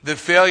the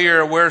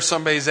failure of where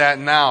somebody's at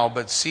now,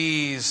 but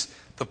sees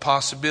the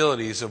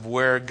possibilities of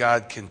where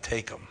God can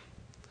take them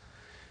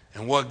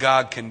and what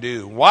God can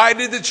do. Why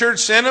did the church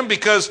send him?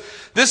 Because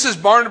this is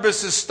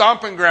Barnabas'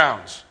 stomping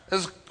grounds.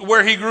 This is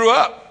where he grew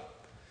up.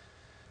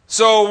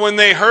 So when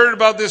they heard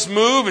about this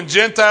move and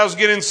Gentiles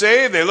getting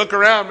saved, they look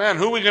around, man,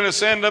 who are we going to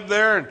send up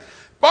there? And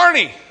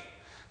Barney.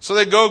 So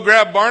they go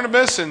grab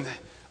Barnabas and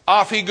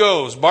off he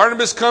goes.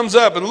 Barnabas comes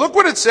up, and look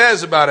what it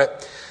says about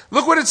it.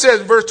 Look what it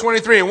says in verse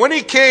 23. And when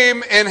he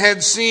came and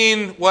had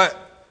seen what?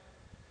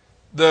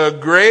 The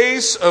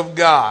grace of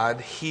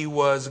God, he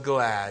was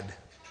glad.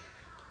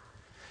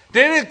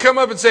 Didn't come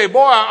up and say,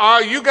 boy,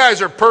 you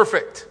guys are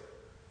perfect.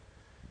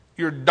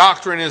 Your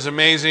doctrine is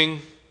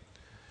amazing.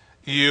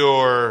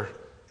 Your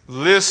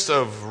list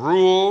of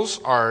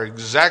rules are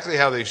exactly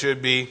how they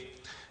should be.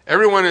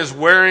 Everyone is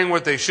wearing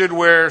what they should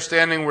wear,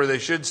 standing where they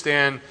should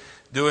stand,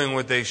 doing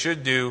what they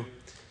should do.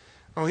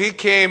 Oh, he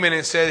came and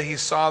it said he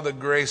saw the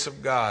grace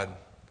of God.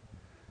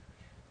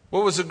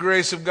 What was the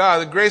grace of God?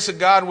 The grace of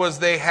God was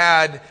they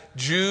had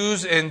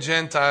Jews and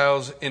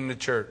Gentiles in the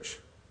church.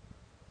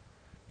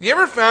 You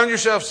ever found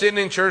yourself sitting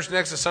in church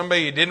next to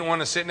somebody you didn't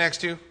want to sit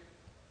next to?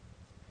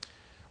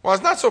 Well,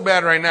 it's not so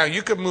bad right now.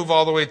 You could move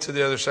all the way to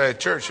the other side of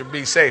church and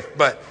be safe.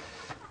 But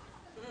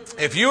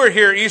if you were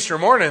here Easter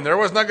morning, there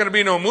was not going to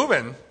be no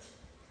moving.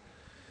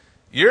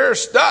 You're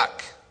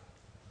stuck.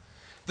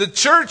 The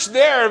church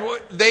there,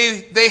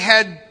 they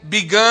had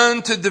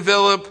begun to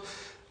develop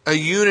a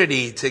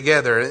unity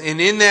together.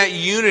 And in that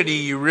unity,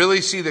 you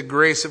really see the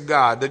grace of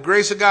God. The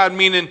grace of God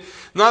meaning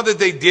not that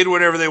they did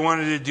whatever they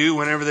wanted to do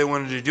whenever they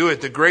wanted to do it.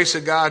 The grace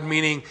of God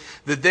meaning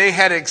that they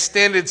had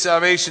extended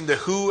salvation to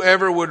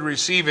whoever would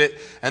receive it,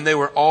 and they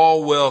were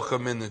all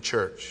welcome in the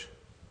church.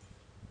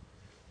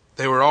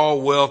 They were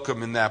all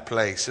welcome in that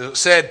place. It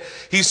said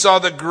he saw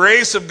the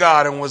grace of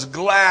God and was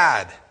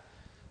glad.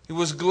 He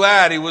was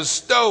glad. He was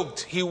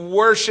stoked. He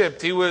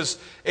worshiped. He was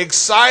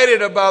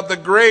excited about the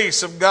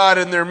grace of God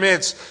in their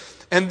midst.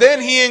 And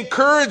then he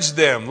encouraged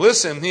them.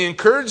 Listen, he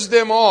encouraged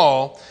them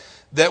all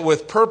that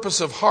with purpose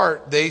of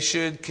heart they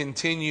should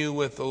continue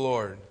with the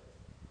Lord.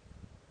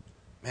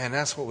 Man,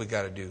 that's what we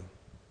got to do.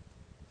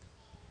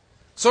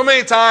 So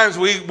many times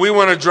we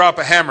want to drop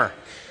a hammer.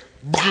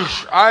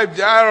 I don't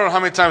know how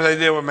many times I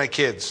did it with my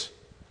kids.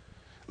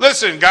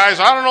 Listen, guys,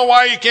 I don't know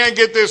why you can't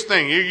get this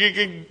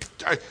thing.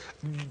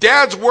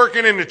 Dad's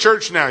working in the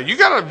church now. You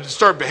got to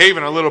start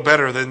behaving a little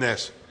better than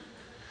this.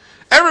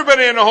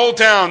 Everybody in the whole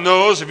town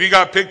knows if you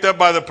got picked up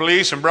by the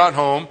police and brought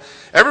home.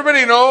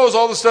 Everybody knows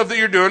all the stuff that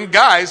you're doing.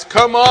 Guys,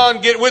 come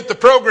on, get with the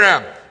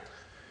program.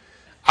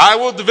 I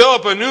will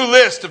develop a new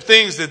list of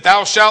things that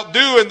thou shalt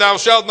do and thou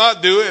shalt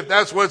not do if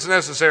that's what's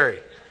necessary.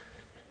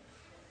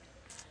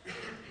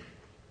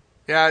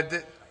 Yeah,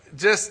 it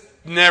just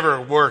never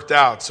worked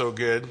out so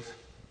good.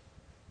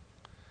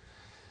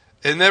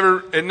 It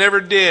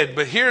never did.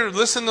 But here,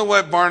 listen to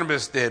what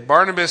Barnabas did.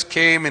 Barnabas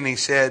came and he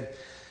said,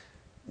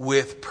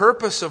 with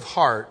purpose of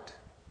heart,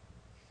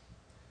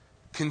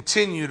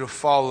 continue to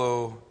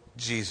follow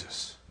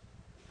Jesus.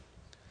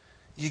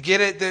 You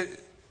get it? That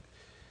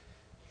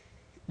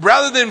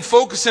rather than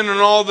focusing on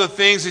all the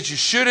things that you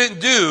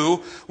shouldn't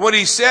do, what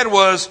he said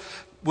was,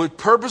 with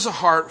purpose of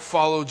heart,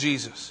 follow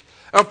Jesus.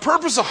 A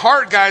purpose of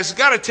heart, guys, has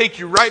got to take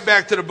you right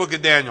back to the book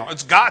of Daniel.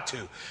 It's got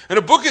to. In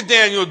the book of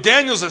Daniel,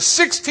 Daniel's a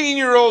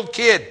 16-year-old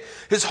kid.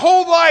 His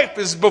whole life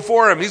is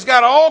before him. He's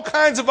got all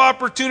kinds of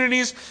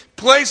opportunities,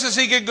 places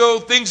he could go,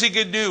 things he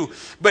could do.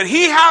 But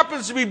he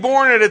happens to be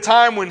born at a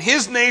time when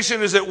his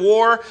nation is at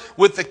war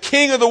with the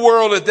king of the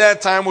world at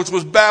that time, which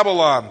was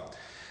Babylon.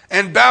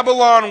 And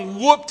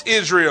Babylon whooped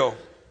Israel.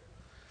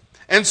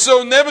 And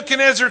so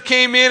Nebuchadnezzar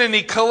came in and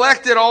he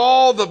collected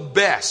all the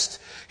best.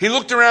 He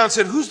looked around and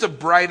said, who's the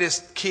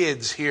brightest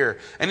kids here?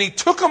 And he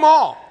took them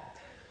all.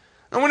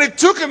 And when he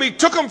took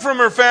them from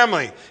their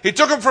family. He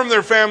took them from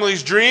their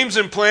family's dreams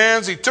and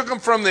plans. He took them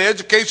from the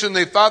education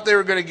they thought they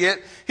were going to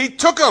get. He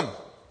took them.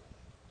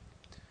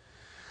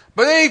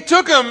 But then he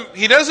took them,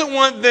 he doesn't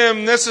want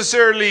them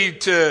necessarily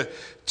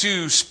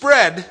to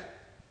spread.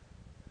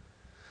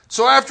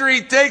 So after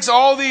he takes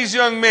all these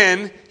young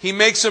men, he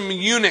makes them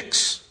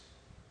eunuchs.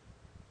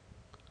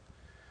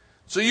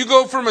 So you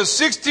go from a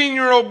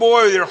 16-year-old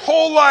boy with your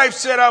whole life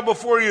set out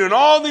before you and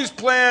all these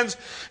plans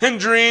and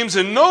dreams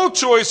and no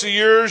choice of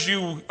yours.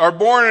 You are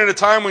born at a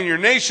time when your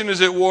nation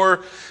is at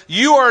war.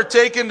 You are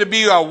taken to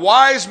be a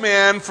wise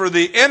man for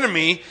the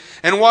enemy.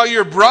 And while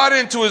you're brought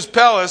into his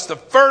palace, the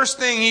first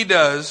thing he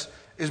does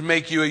is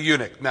make you a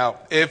eunuch. Now,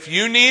 if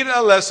you need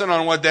a lesson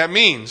on what that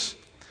means,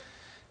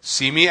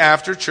 see me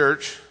after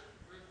church.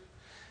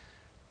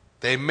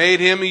 They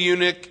made him a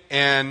eunuch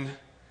and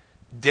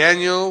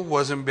Daniel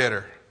wasn't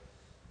bitter.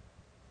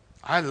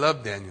 I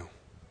love Daniel.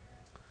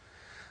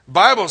 The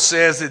Bible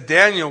says that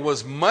Daniel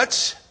was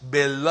much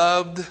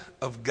beloved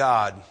of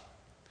God.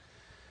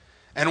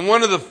 And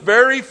one of the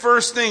very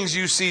first things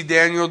you see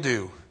Daniel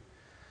do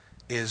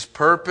is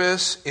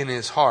purpose in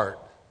his heart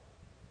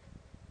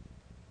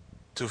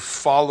to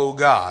follow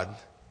God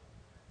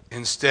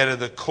instead of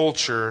the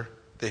culture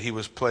that he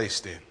was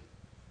placed in.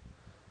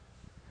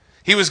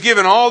 He was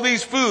given all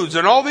these foods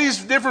and all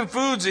these different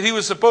foods that he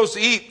was supposed to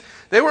eat.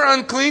 They were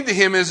unclean to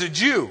him as a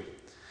Jew.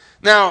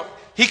 Now,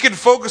 he could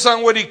focus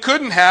on what he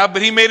couldn't have,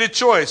 but he made a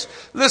choice.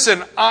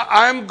 Listen,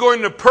 I'm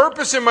going to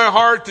purpose in my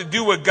heart to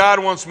do what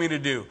God wants me to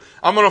do.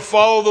 I'm going to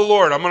follow the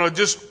Lord. I'm going to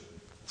just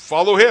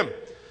follow him.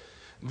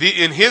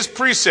 In his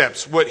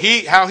precepts,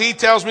 how he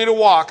tells me to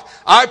walk,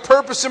 I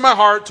purpose in my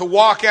heart to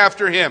walk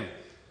after him.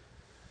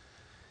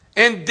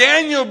 And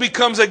Daniel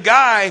becomes a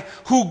guy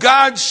who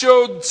God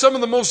showed some of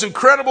the most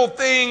incredible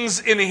things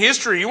in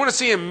history. You want to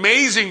see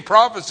amazing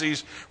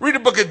prophecies? Read the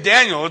book of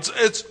Daniel.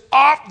 It's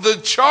off the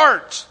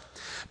charts.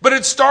 But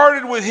it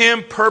started with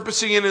him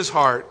purposing in his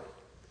heart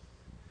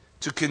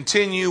to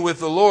continue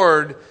with the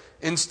Lord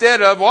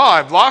instead of,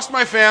 I've lost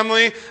my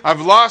family. I've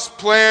lost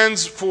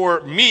plans for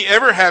me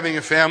ever having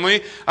a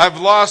family. I've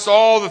lost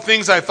all the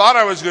things I thought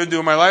I was going to do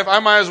in my life. I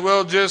might as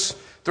well just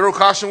throw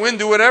caution to the wind,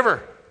 do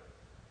whatever.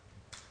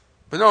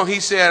 But no,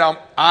 he said,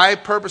 I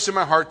purpose in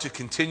my heart to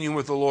continue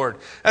with the Lord.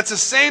 That's the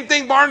same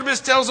thing Barnabas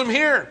tells him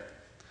here.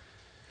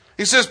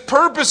 He says,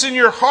 purpose in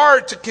your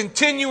heart to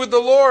continue with the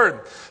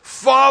Lord.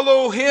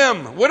 Follow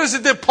Him. What is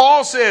it that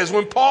Paul says?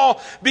 When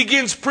Paul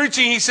begins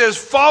preaching, he says,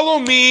 follow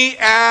me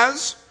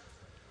as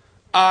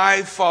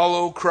I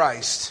follow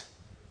Christ.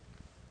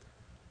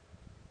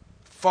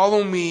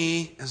 Follow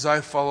me as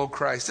I follow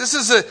Christ.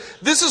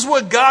 This is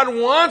what God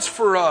wants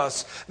for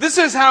us. This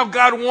is how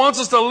God wants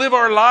us to live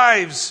our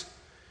lives.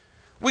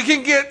 We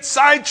can get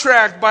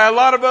sidetracked by a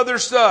lot of other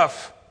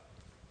stuff.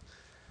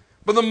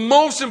 But the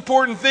most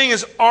important thing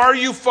is, are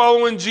you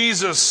following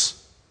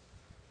Jesus?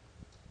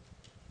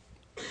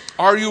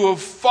 Are you a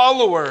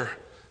follower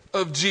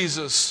of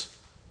Jesus?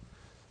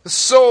 It's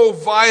so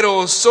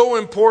vital, it's so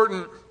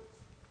important.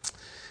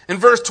 In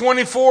verse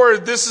 24,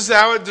 this is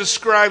how it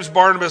describes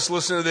Barnabas.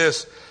 Listen to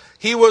this.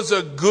 He was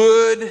a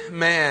good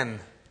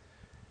man.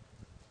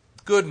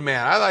 Good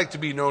man. I like to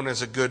be known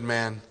as a good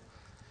man.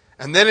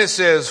 And then it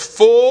says,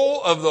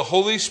 full of the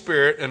Holy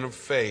Spirit and of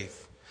faith.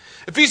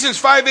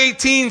 Ephesians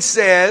 5:18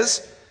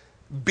 says,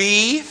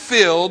 be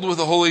filled with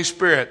the Holy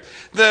Spirit.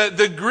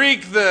 The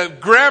Greek, the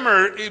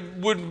grammar, it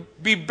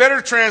would be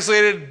better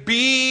translated,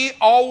 be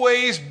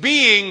always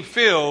being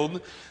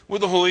filled with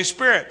the Holy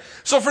Spirit.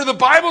 So for the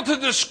Bible to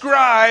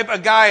describe a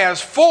guy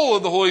as full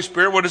of the Holy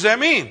Spirit, what does that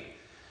mean?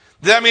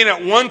 Does that mean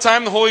at one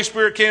time the Holy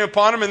Spirit came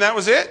upon him and that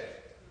was it?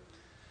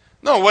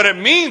 No, what it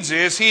means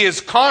is he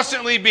is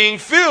constantly being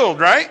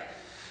filled, right?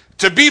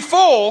 To be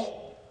full,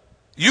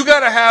 you got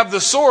to have the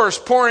source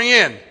pouring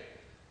in.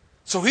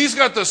 So he's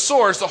got the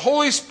source, the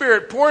Holy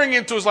Spirit pouring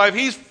into his life.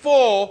 He's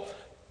full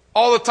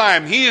all the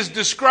time. He is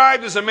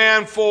described as a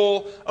man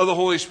full of the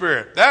Holy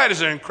Spirit. That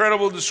is an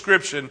incredible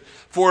description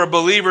for a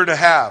believer to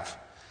have.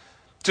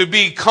 To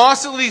be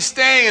constantly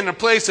staying in a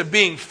place of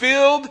being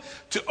filled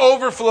to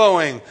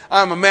overflowing.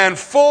 I'm a man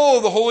full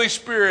of the Holy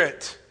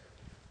Spirit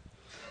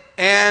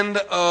and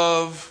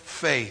of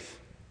faith.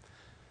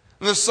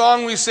 And the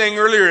song we sang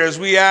earlier, as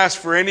we asked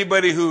for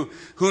anybody who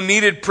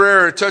needed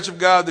prayer or a touch of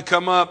God to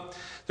come up,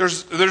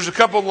 there's a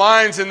couple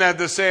lines in that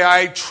say,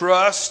 I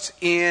trust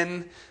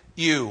in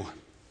you.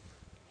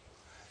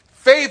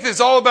 Faith is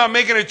all about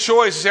making a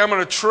choice. Say, I'm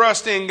going to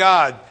trust in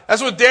God.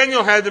 That's what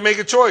Daniel had to make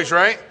a choice,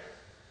 right?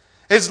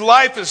 His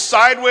life is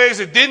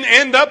sideways. It didn't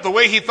end up the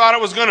way he thought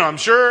it was going to. I'm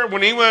sure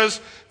when he was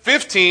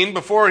 15,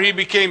 before he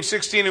became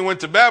 16 and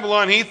went to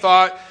Babylon, he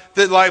thought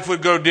that life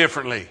would go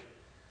differently.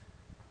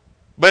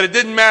 But it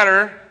didn't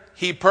matter.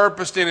 He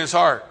purposed in his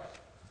heart,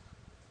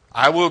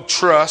 I will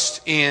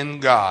trust in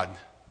God.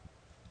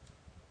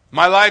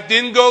 My life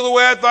didn't go the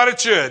way I thought it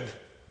should.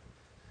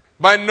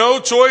 By no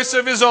choice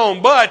of his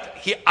own. But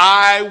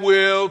I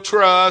will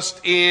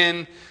trust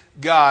in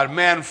God.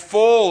 Man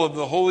full of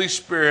the Holy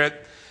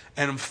Spirit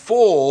and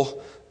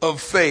full of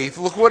faith.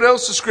 Look what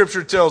else the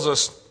Scripture tells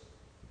us.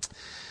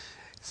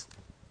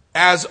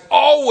 As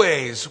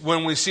always,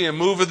 when we see a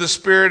move of the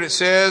Spirit, it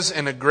says,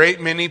 and a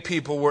great many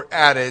people were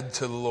added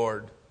to the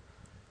Lord.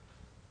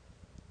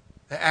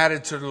 They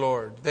added to the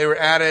Lord. They were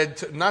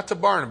added, not to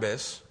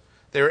Barnabas,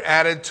 they were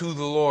added to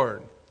the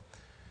Lord.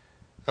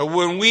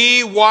 When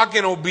we walk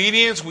in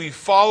obedience, we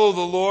follow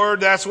the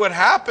Lord, that's what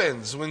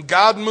happens. When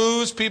God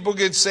moves, people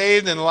get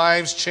saved and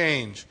lives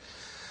change.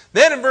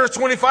 Then in verse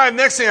 25,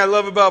 next thing I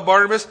love about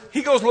Barnabas,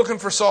 he goes looking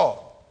for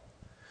Saul.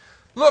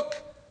 Look,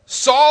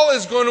 Saul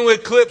is going to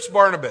eclipse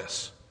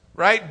Barnabas,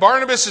 right?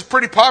 Barnabas is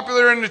pretty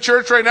popular in the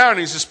church right now, and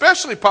he's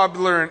especially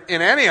popular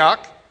in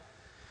Antioch.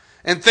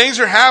 And things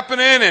are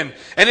happening, and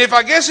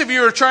if you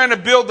were trying to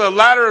build the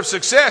ladder of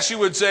success, you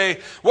would say,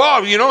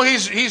 well,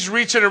 he's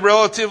reaching a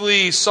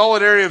relatively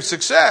solid area of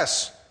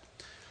success.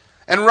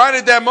 And right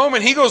at that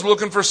moment, he goes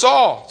looking for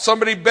Saul,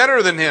 somebody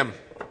better than him.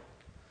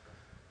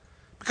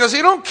 Because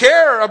he don't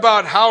care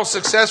about how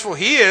successful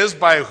he is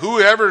by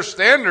whoever's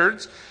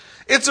standards.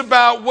 It's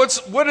about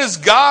what does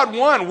God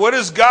want? What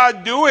is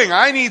God doing?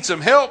 I need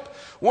some help.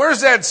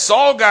 Where's that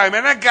Saul guy?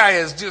 Man, that guy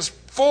is just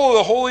full of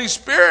the Holy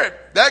Spirit.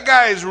 That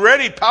guy is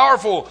ready,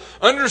 powerful,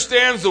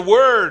 understands the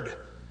Word.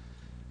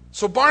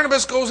 So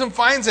Barnabas goes and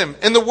finds him.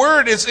 And the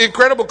word is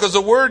incredible because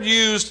the word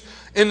used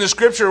in the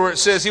Scripture where it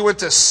says he went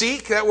to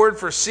seek, that word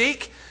for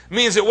seek,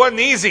 means it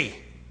wasn't easy.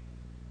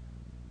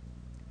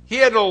 He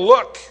had to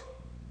look.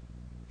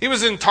 He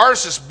was in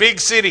Tarsus, big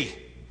city.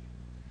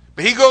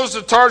 But he goes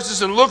to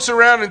Tarsus and looks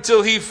around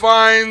until he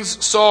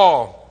finds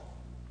Saul.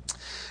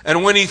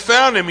 And when he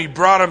found him, he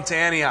brought him to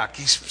Antioch.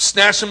 He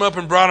snatched him up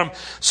and brought him.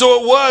 So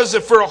it was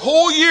that for a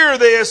whole year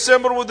they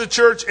assembled with the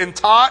church and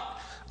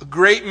taught a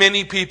great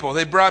many people.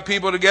 They brought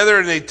people together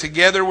and they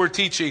together were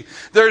teaching.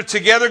 They're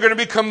together going to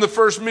become the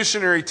first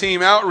missionary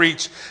team,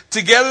 outreach.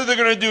 Together they're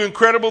going to do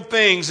incredible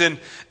things.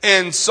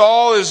 And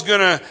Saul is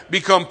going to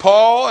become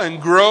Paul and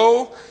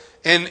grow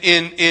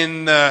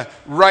and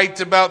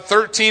write about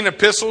 13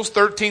 epistles,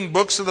 13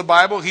 books of the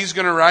Bible he's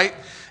going to write.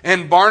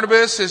 And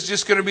Barnabas is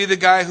just going to be the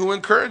guy who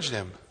encouraged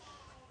him.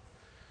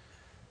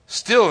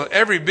 Still,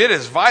 every bit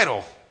is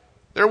vital.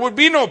 There would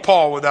be no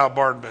Paul without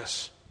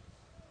Barnabas.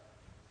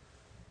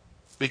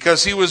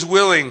 Because he was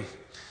willing.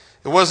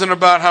 It wasn't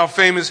about how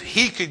famous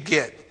he could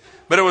get,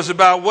 but it was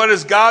about what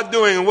is God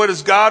doing and what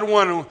does God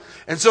want.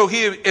 And so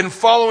in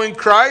following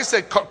Christ,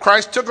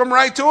 Christ took them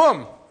right to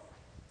him.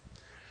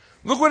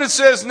 Look what it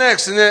says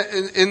next in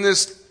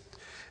this.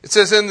 It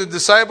says, and the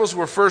disciples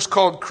were first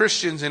called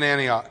Christians in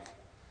Antioch.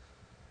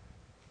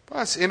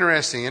 Well, that's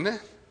interesting, isn't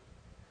it?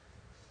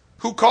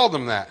 Who called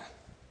them that?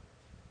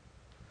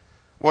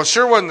 Well, it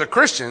sure wasn't the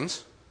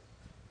Christians.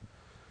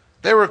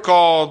 They were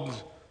called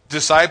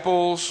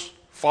disciples,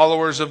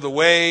 followers of the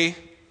way.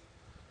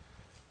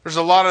 There's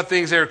a lot of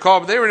things they were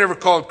called, but they were never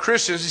called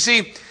Christians. You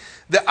see,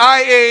 the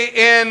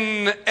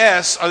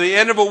I-A-N-S, or the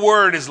end of a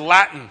word, is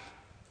Latin.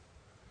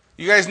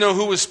 You guys know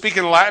who was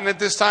speaking Latin at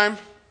this time?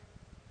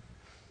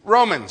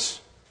 Romans.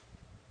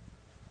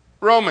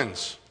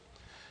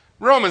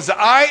 The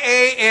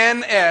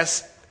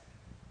I-A-N-S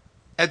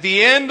at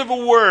the end of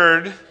a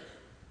word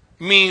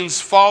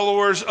means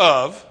followers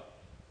of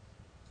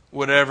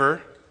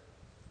whatever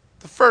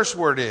the first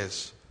word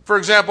is. For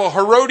example,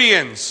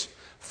 Herodians,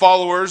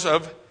 followers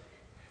of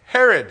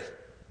Herod.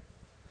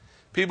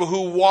 People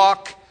who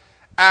walk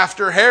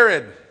after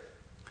Herod.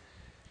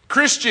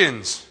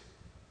 Christians,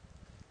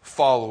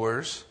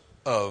 followers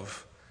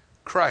of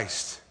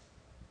Christ.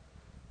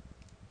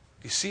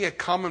 You see a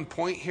common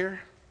point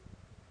here?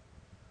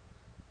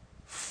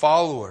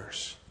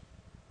 Followers.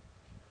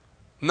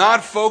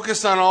 Not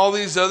focused on all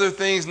these other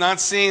things, not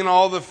seeing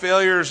all the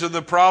failures or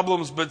the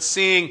problems, but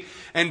seeing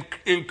and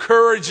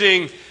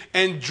encouraging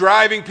and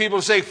driving people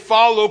to say,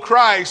 follow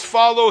Christ,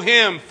 follow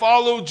Him,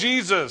 follow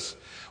Jesus.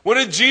 What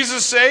did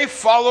Jesus say?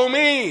 Follow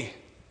me.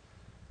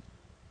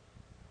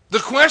 The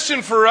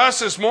question for us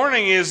this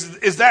morning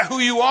is that who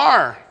you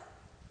are?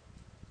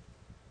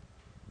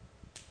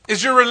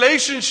 Is your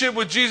relationship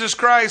with Jesus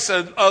Christ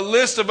a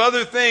list of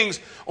other things,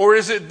 or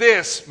is it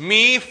this,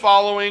 me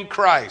following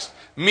Christ?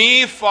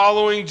 Me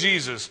following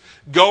Jesus,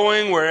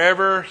 going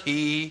wherever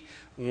He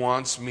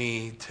wants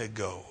me to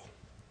go.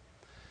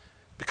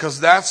 Because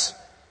that's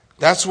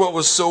what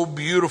was so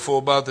beautiful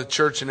about the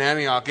church in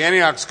Antioch.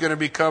 Antioch's going to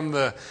become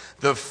the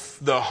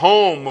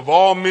home of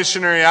all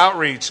missionary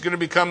outreach. It's going to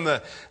become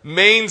the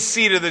main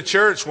seat of the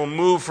church. We'll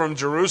move from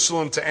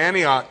Jerusalem to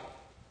Antioch,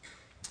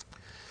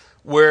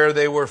 where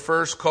they were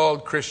first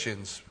called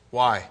Christians.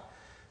 Why?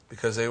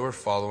 Because they were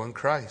following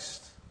Christ.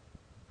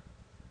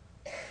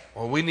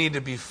 Well, we need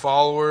to be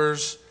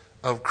followers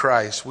of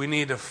Christ. We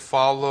need to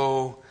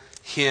follow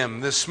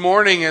Him. This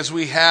morning, as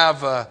we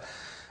have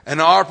an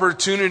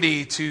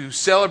opportunity to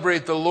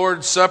celebrate the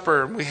Lord's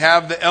Supper, we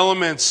have the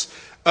elements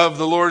of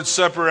the Lord's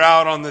Supper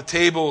out on the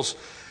tables.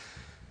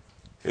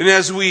 And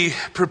as we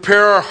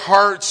prepare our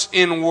hearts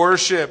in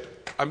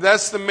worship,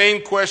 that's the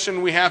main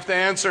question we have to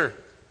answer.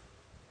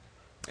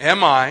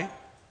 Am I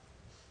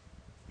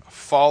a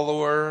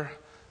follower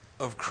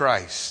of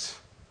Christ?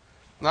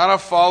 Not a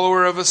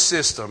follower of a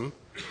system,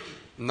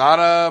 not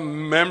a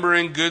member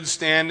in good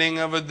standing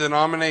of a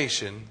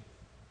denomination.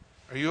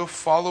 Are you a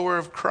follower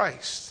of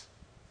Christ?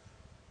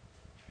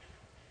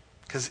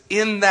 Because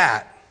in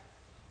that,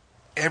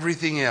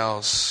 everything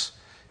else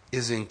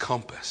is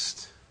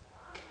encompassed.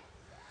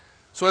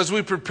 So as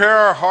we prepare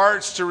our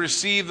hearts to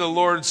receive the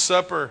Lord's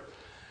Supper,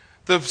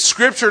 the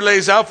Scripture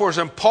lays out for us,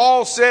 and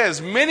Paul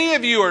says, many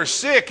of you are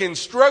sick and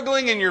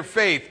struggling in your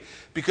faith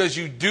because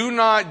you do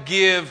not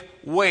give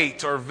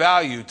weight or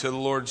value to the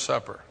Lord's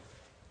Supper.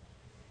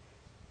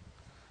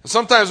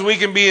 Sometimes we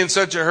can be in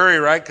such a hurry,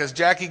 right? Because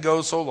Jackie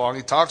goes so long,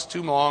 he talks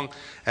too long.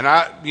 And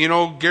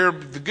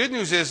the good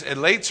news is, at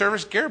late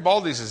service,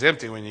 Garibaldi's is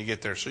empty when you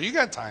get there, so you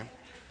got time.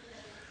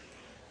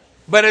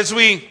 But as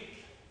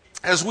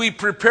we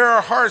prepare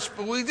our hearts,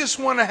 we just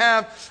want to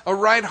have a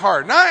right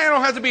heart. Now, I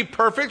don't have to be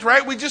perfect,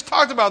 right? We just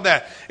talked about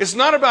that. It's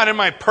not about, am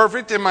I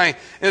perfect?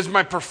 Is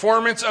my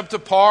performance up to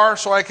par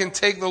so I can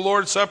take the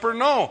Lord's Supper?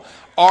 No.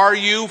 Are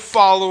you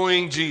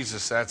following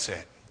Jesus? That's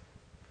it.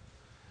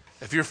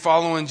 If you're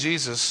following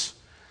Jesus,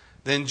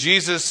 then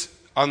Jesus,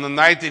 on the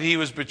night that He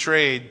was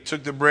betrayed,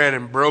 took the bread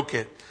and broke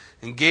it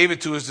and gave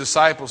it to His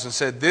disciples and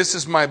said, this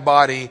is my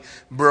body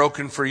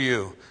broken for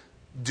you.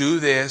 Do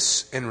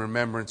this in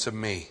remembrance of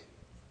me.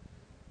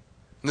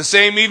 And the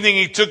same evening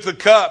He took the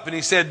cup and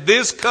He said,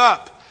 this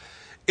cup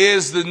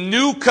is the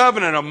new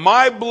covenant of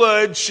my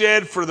blood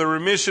shed for the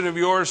remission of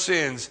your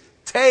sins.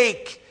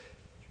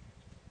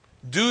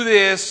 Do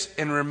this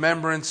in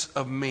remembrance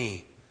of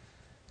me.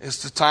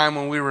 It's the time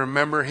when we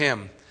remember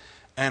Him.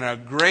 And a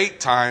great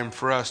time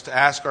for us to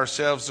ask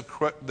ourselves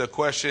the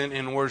question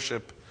in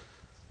worship,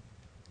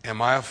 am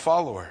I a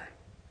follower?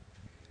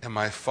 Am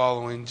I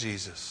following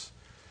Jesus?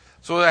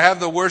 So I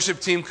have the worship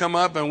team come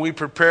up and we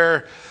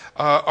prepare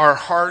our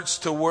hearts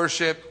to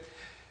worship.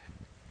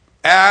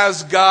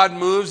 As God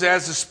moves,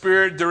 as the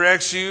Spirit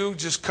directs you,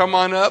 just come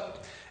on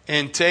up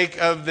and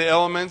take of the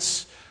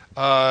elements.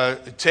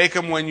 Take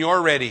them when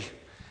you're ready,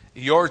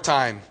 your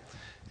time.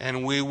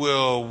 And we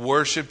will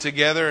worship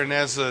together. And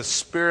as the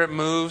Spirit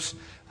moves,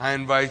 I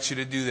invite you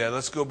to do that.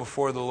 Let's go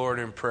before the Lord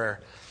in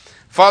prayer.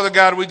 Father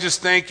God, we just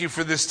thank you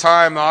for this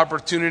time, the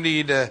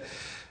opportunity to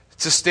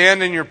to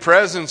stand in your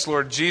presence,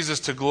 Lord Jesus,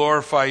 to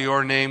glorify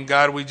your name.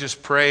 God, we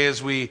just pray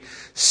as we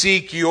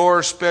seek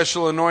your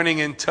special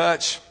anointing and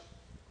touch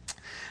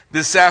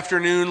this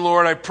afternoon,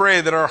 Lord, I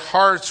pray that our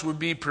hearts would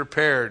be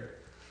prepared,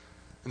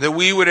 that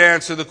we would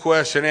answer the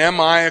question, am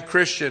I a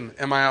Christian?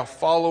 Am I a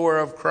follower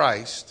of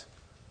Christ?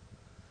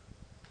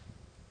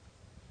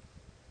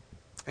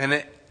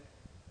 And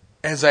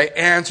as I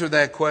answer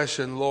that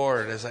question,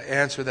 Lord,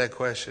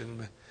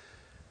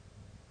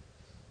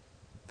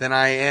 then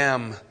I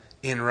am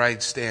in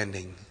right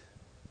standing.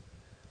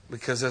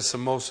 Because that's the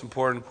most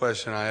important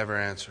question I ever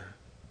answer.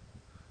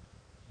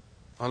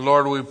 And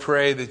Lord, we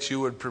pray that you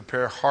would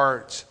prepare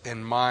hearts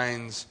and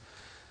minds,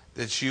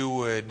 that you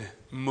would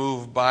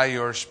move by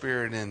your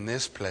Spirit in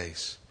this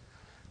place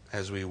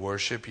as we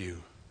worship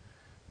you.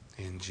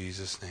 In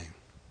Jesus' name.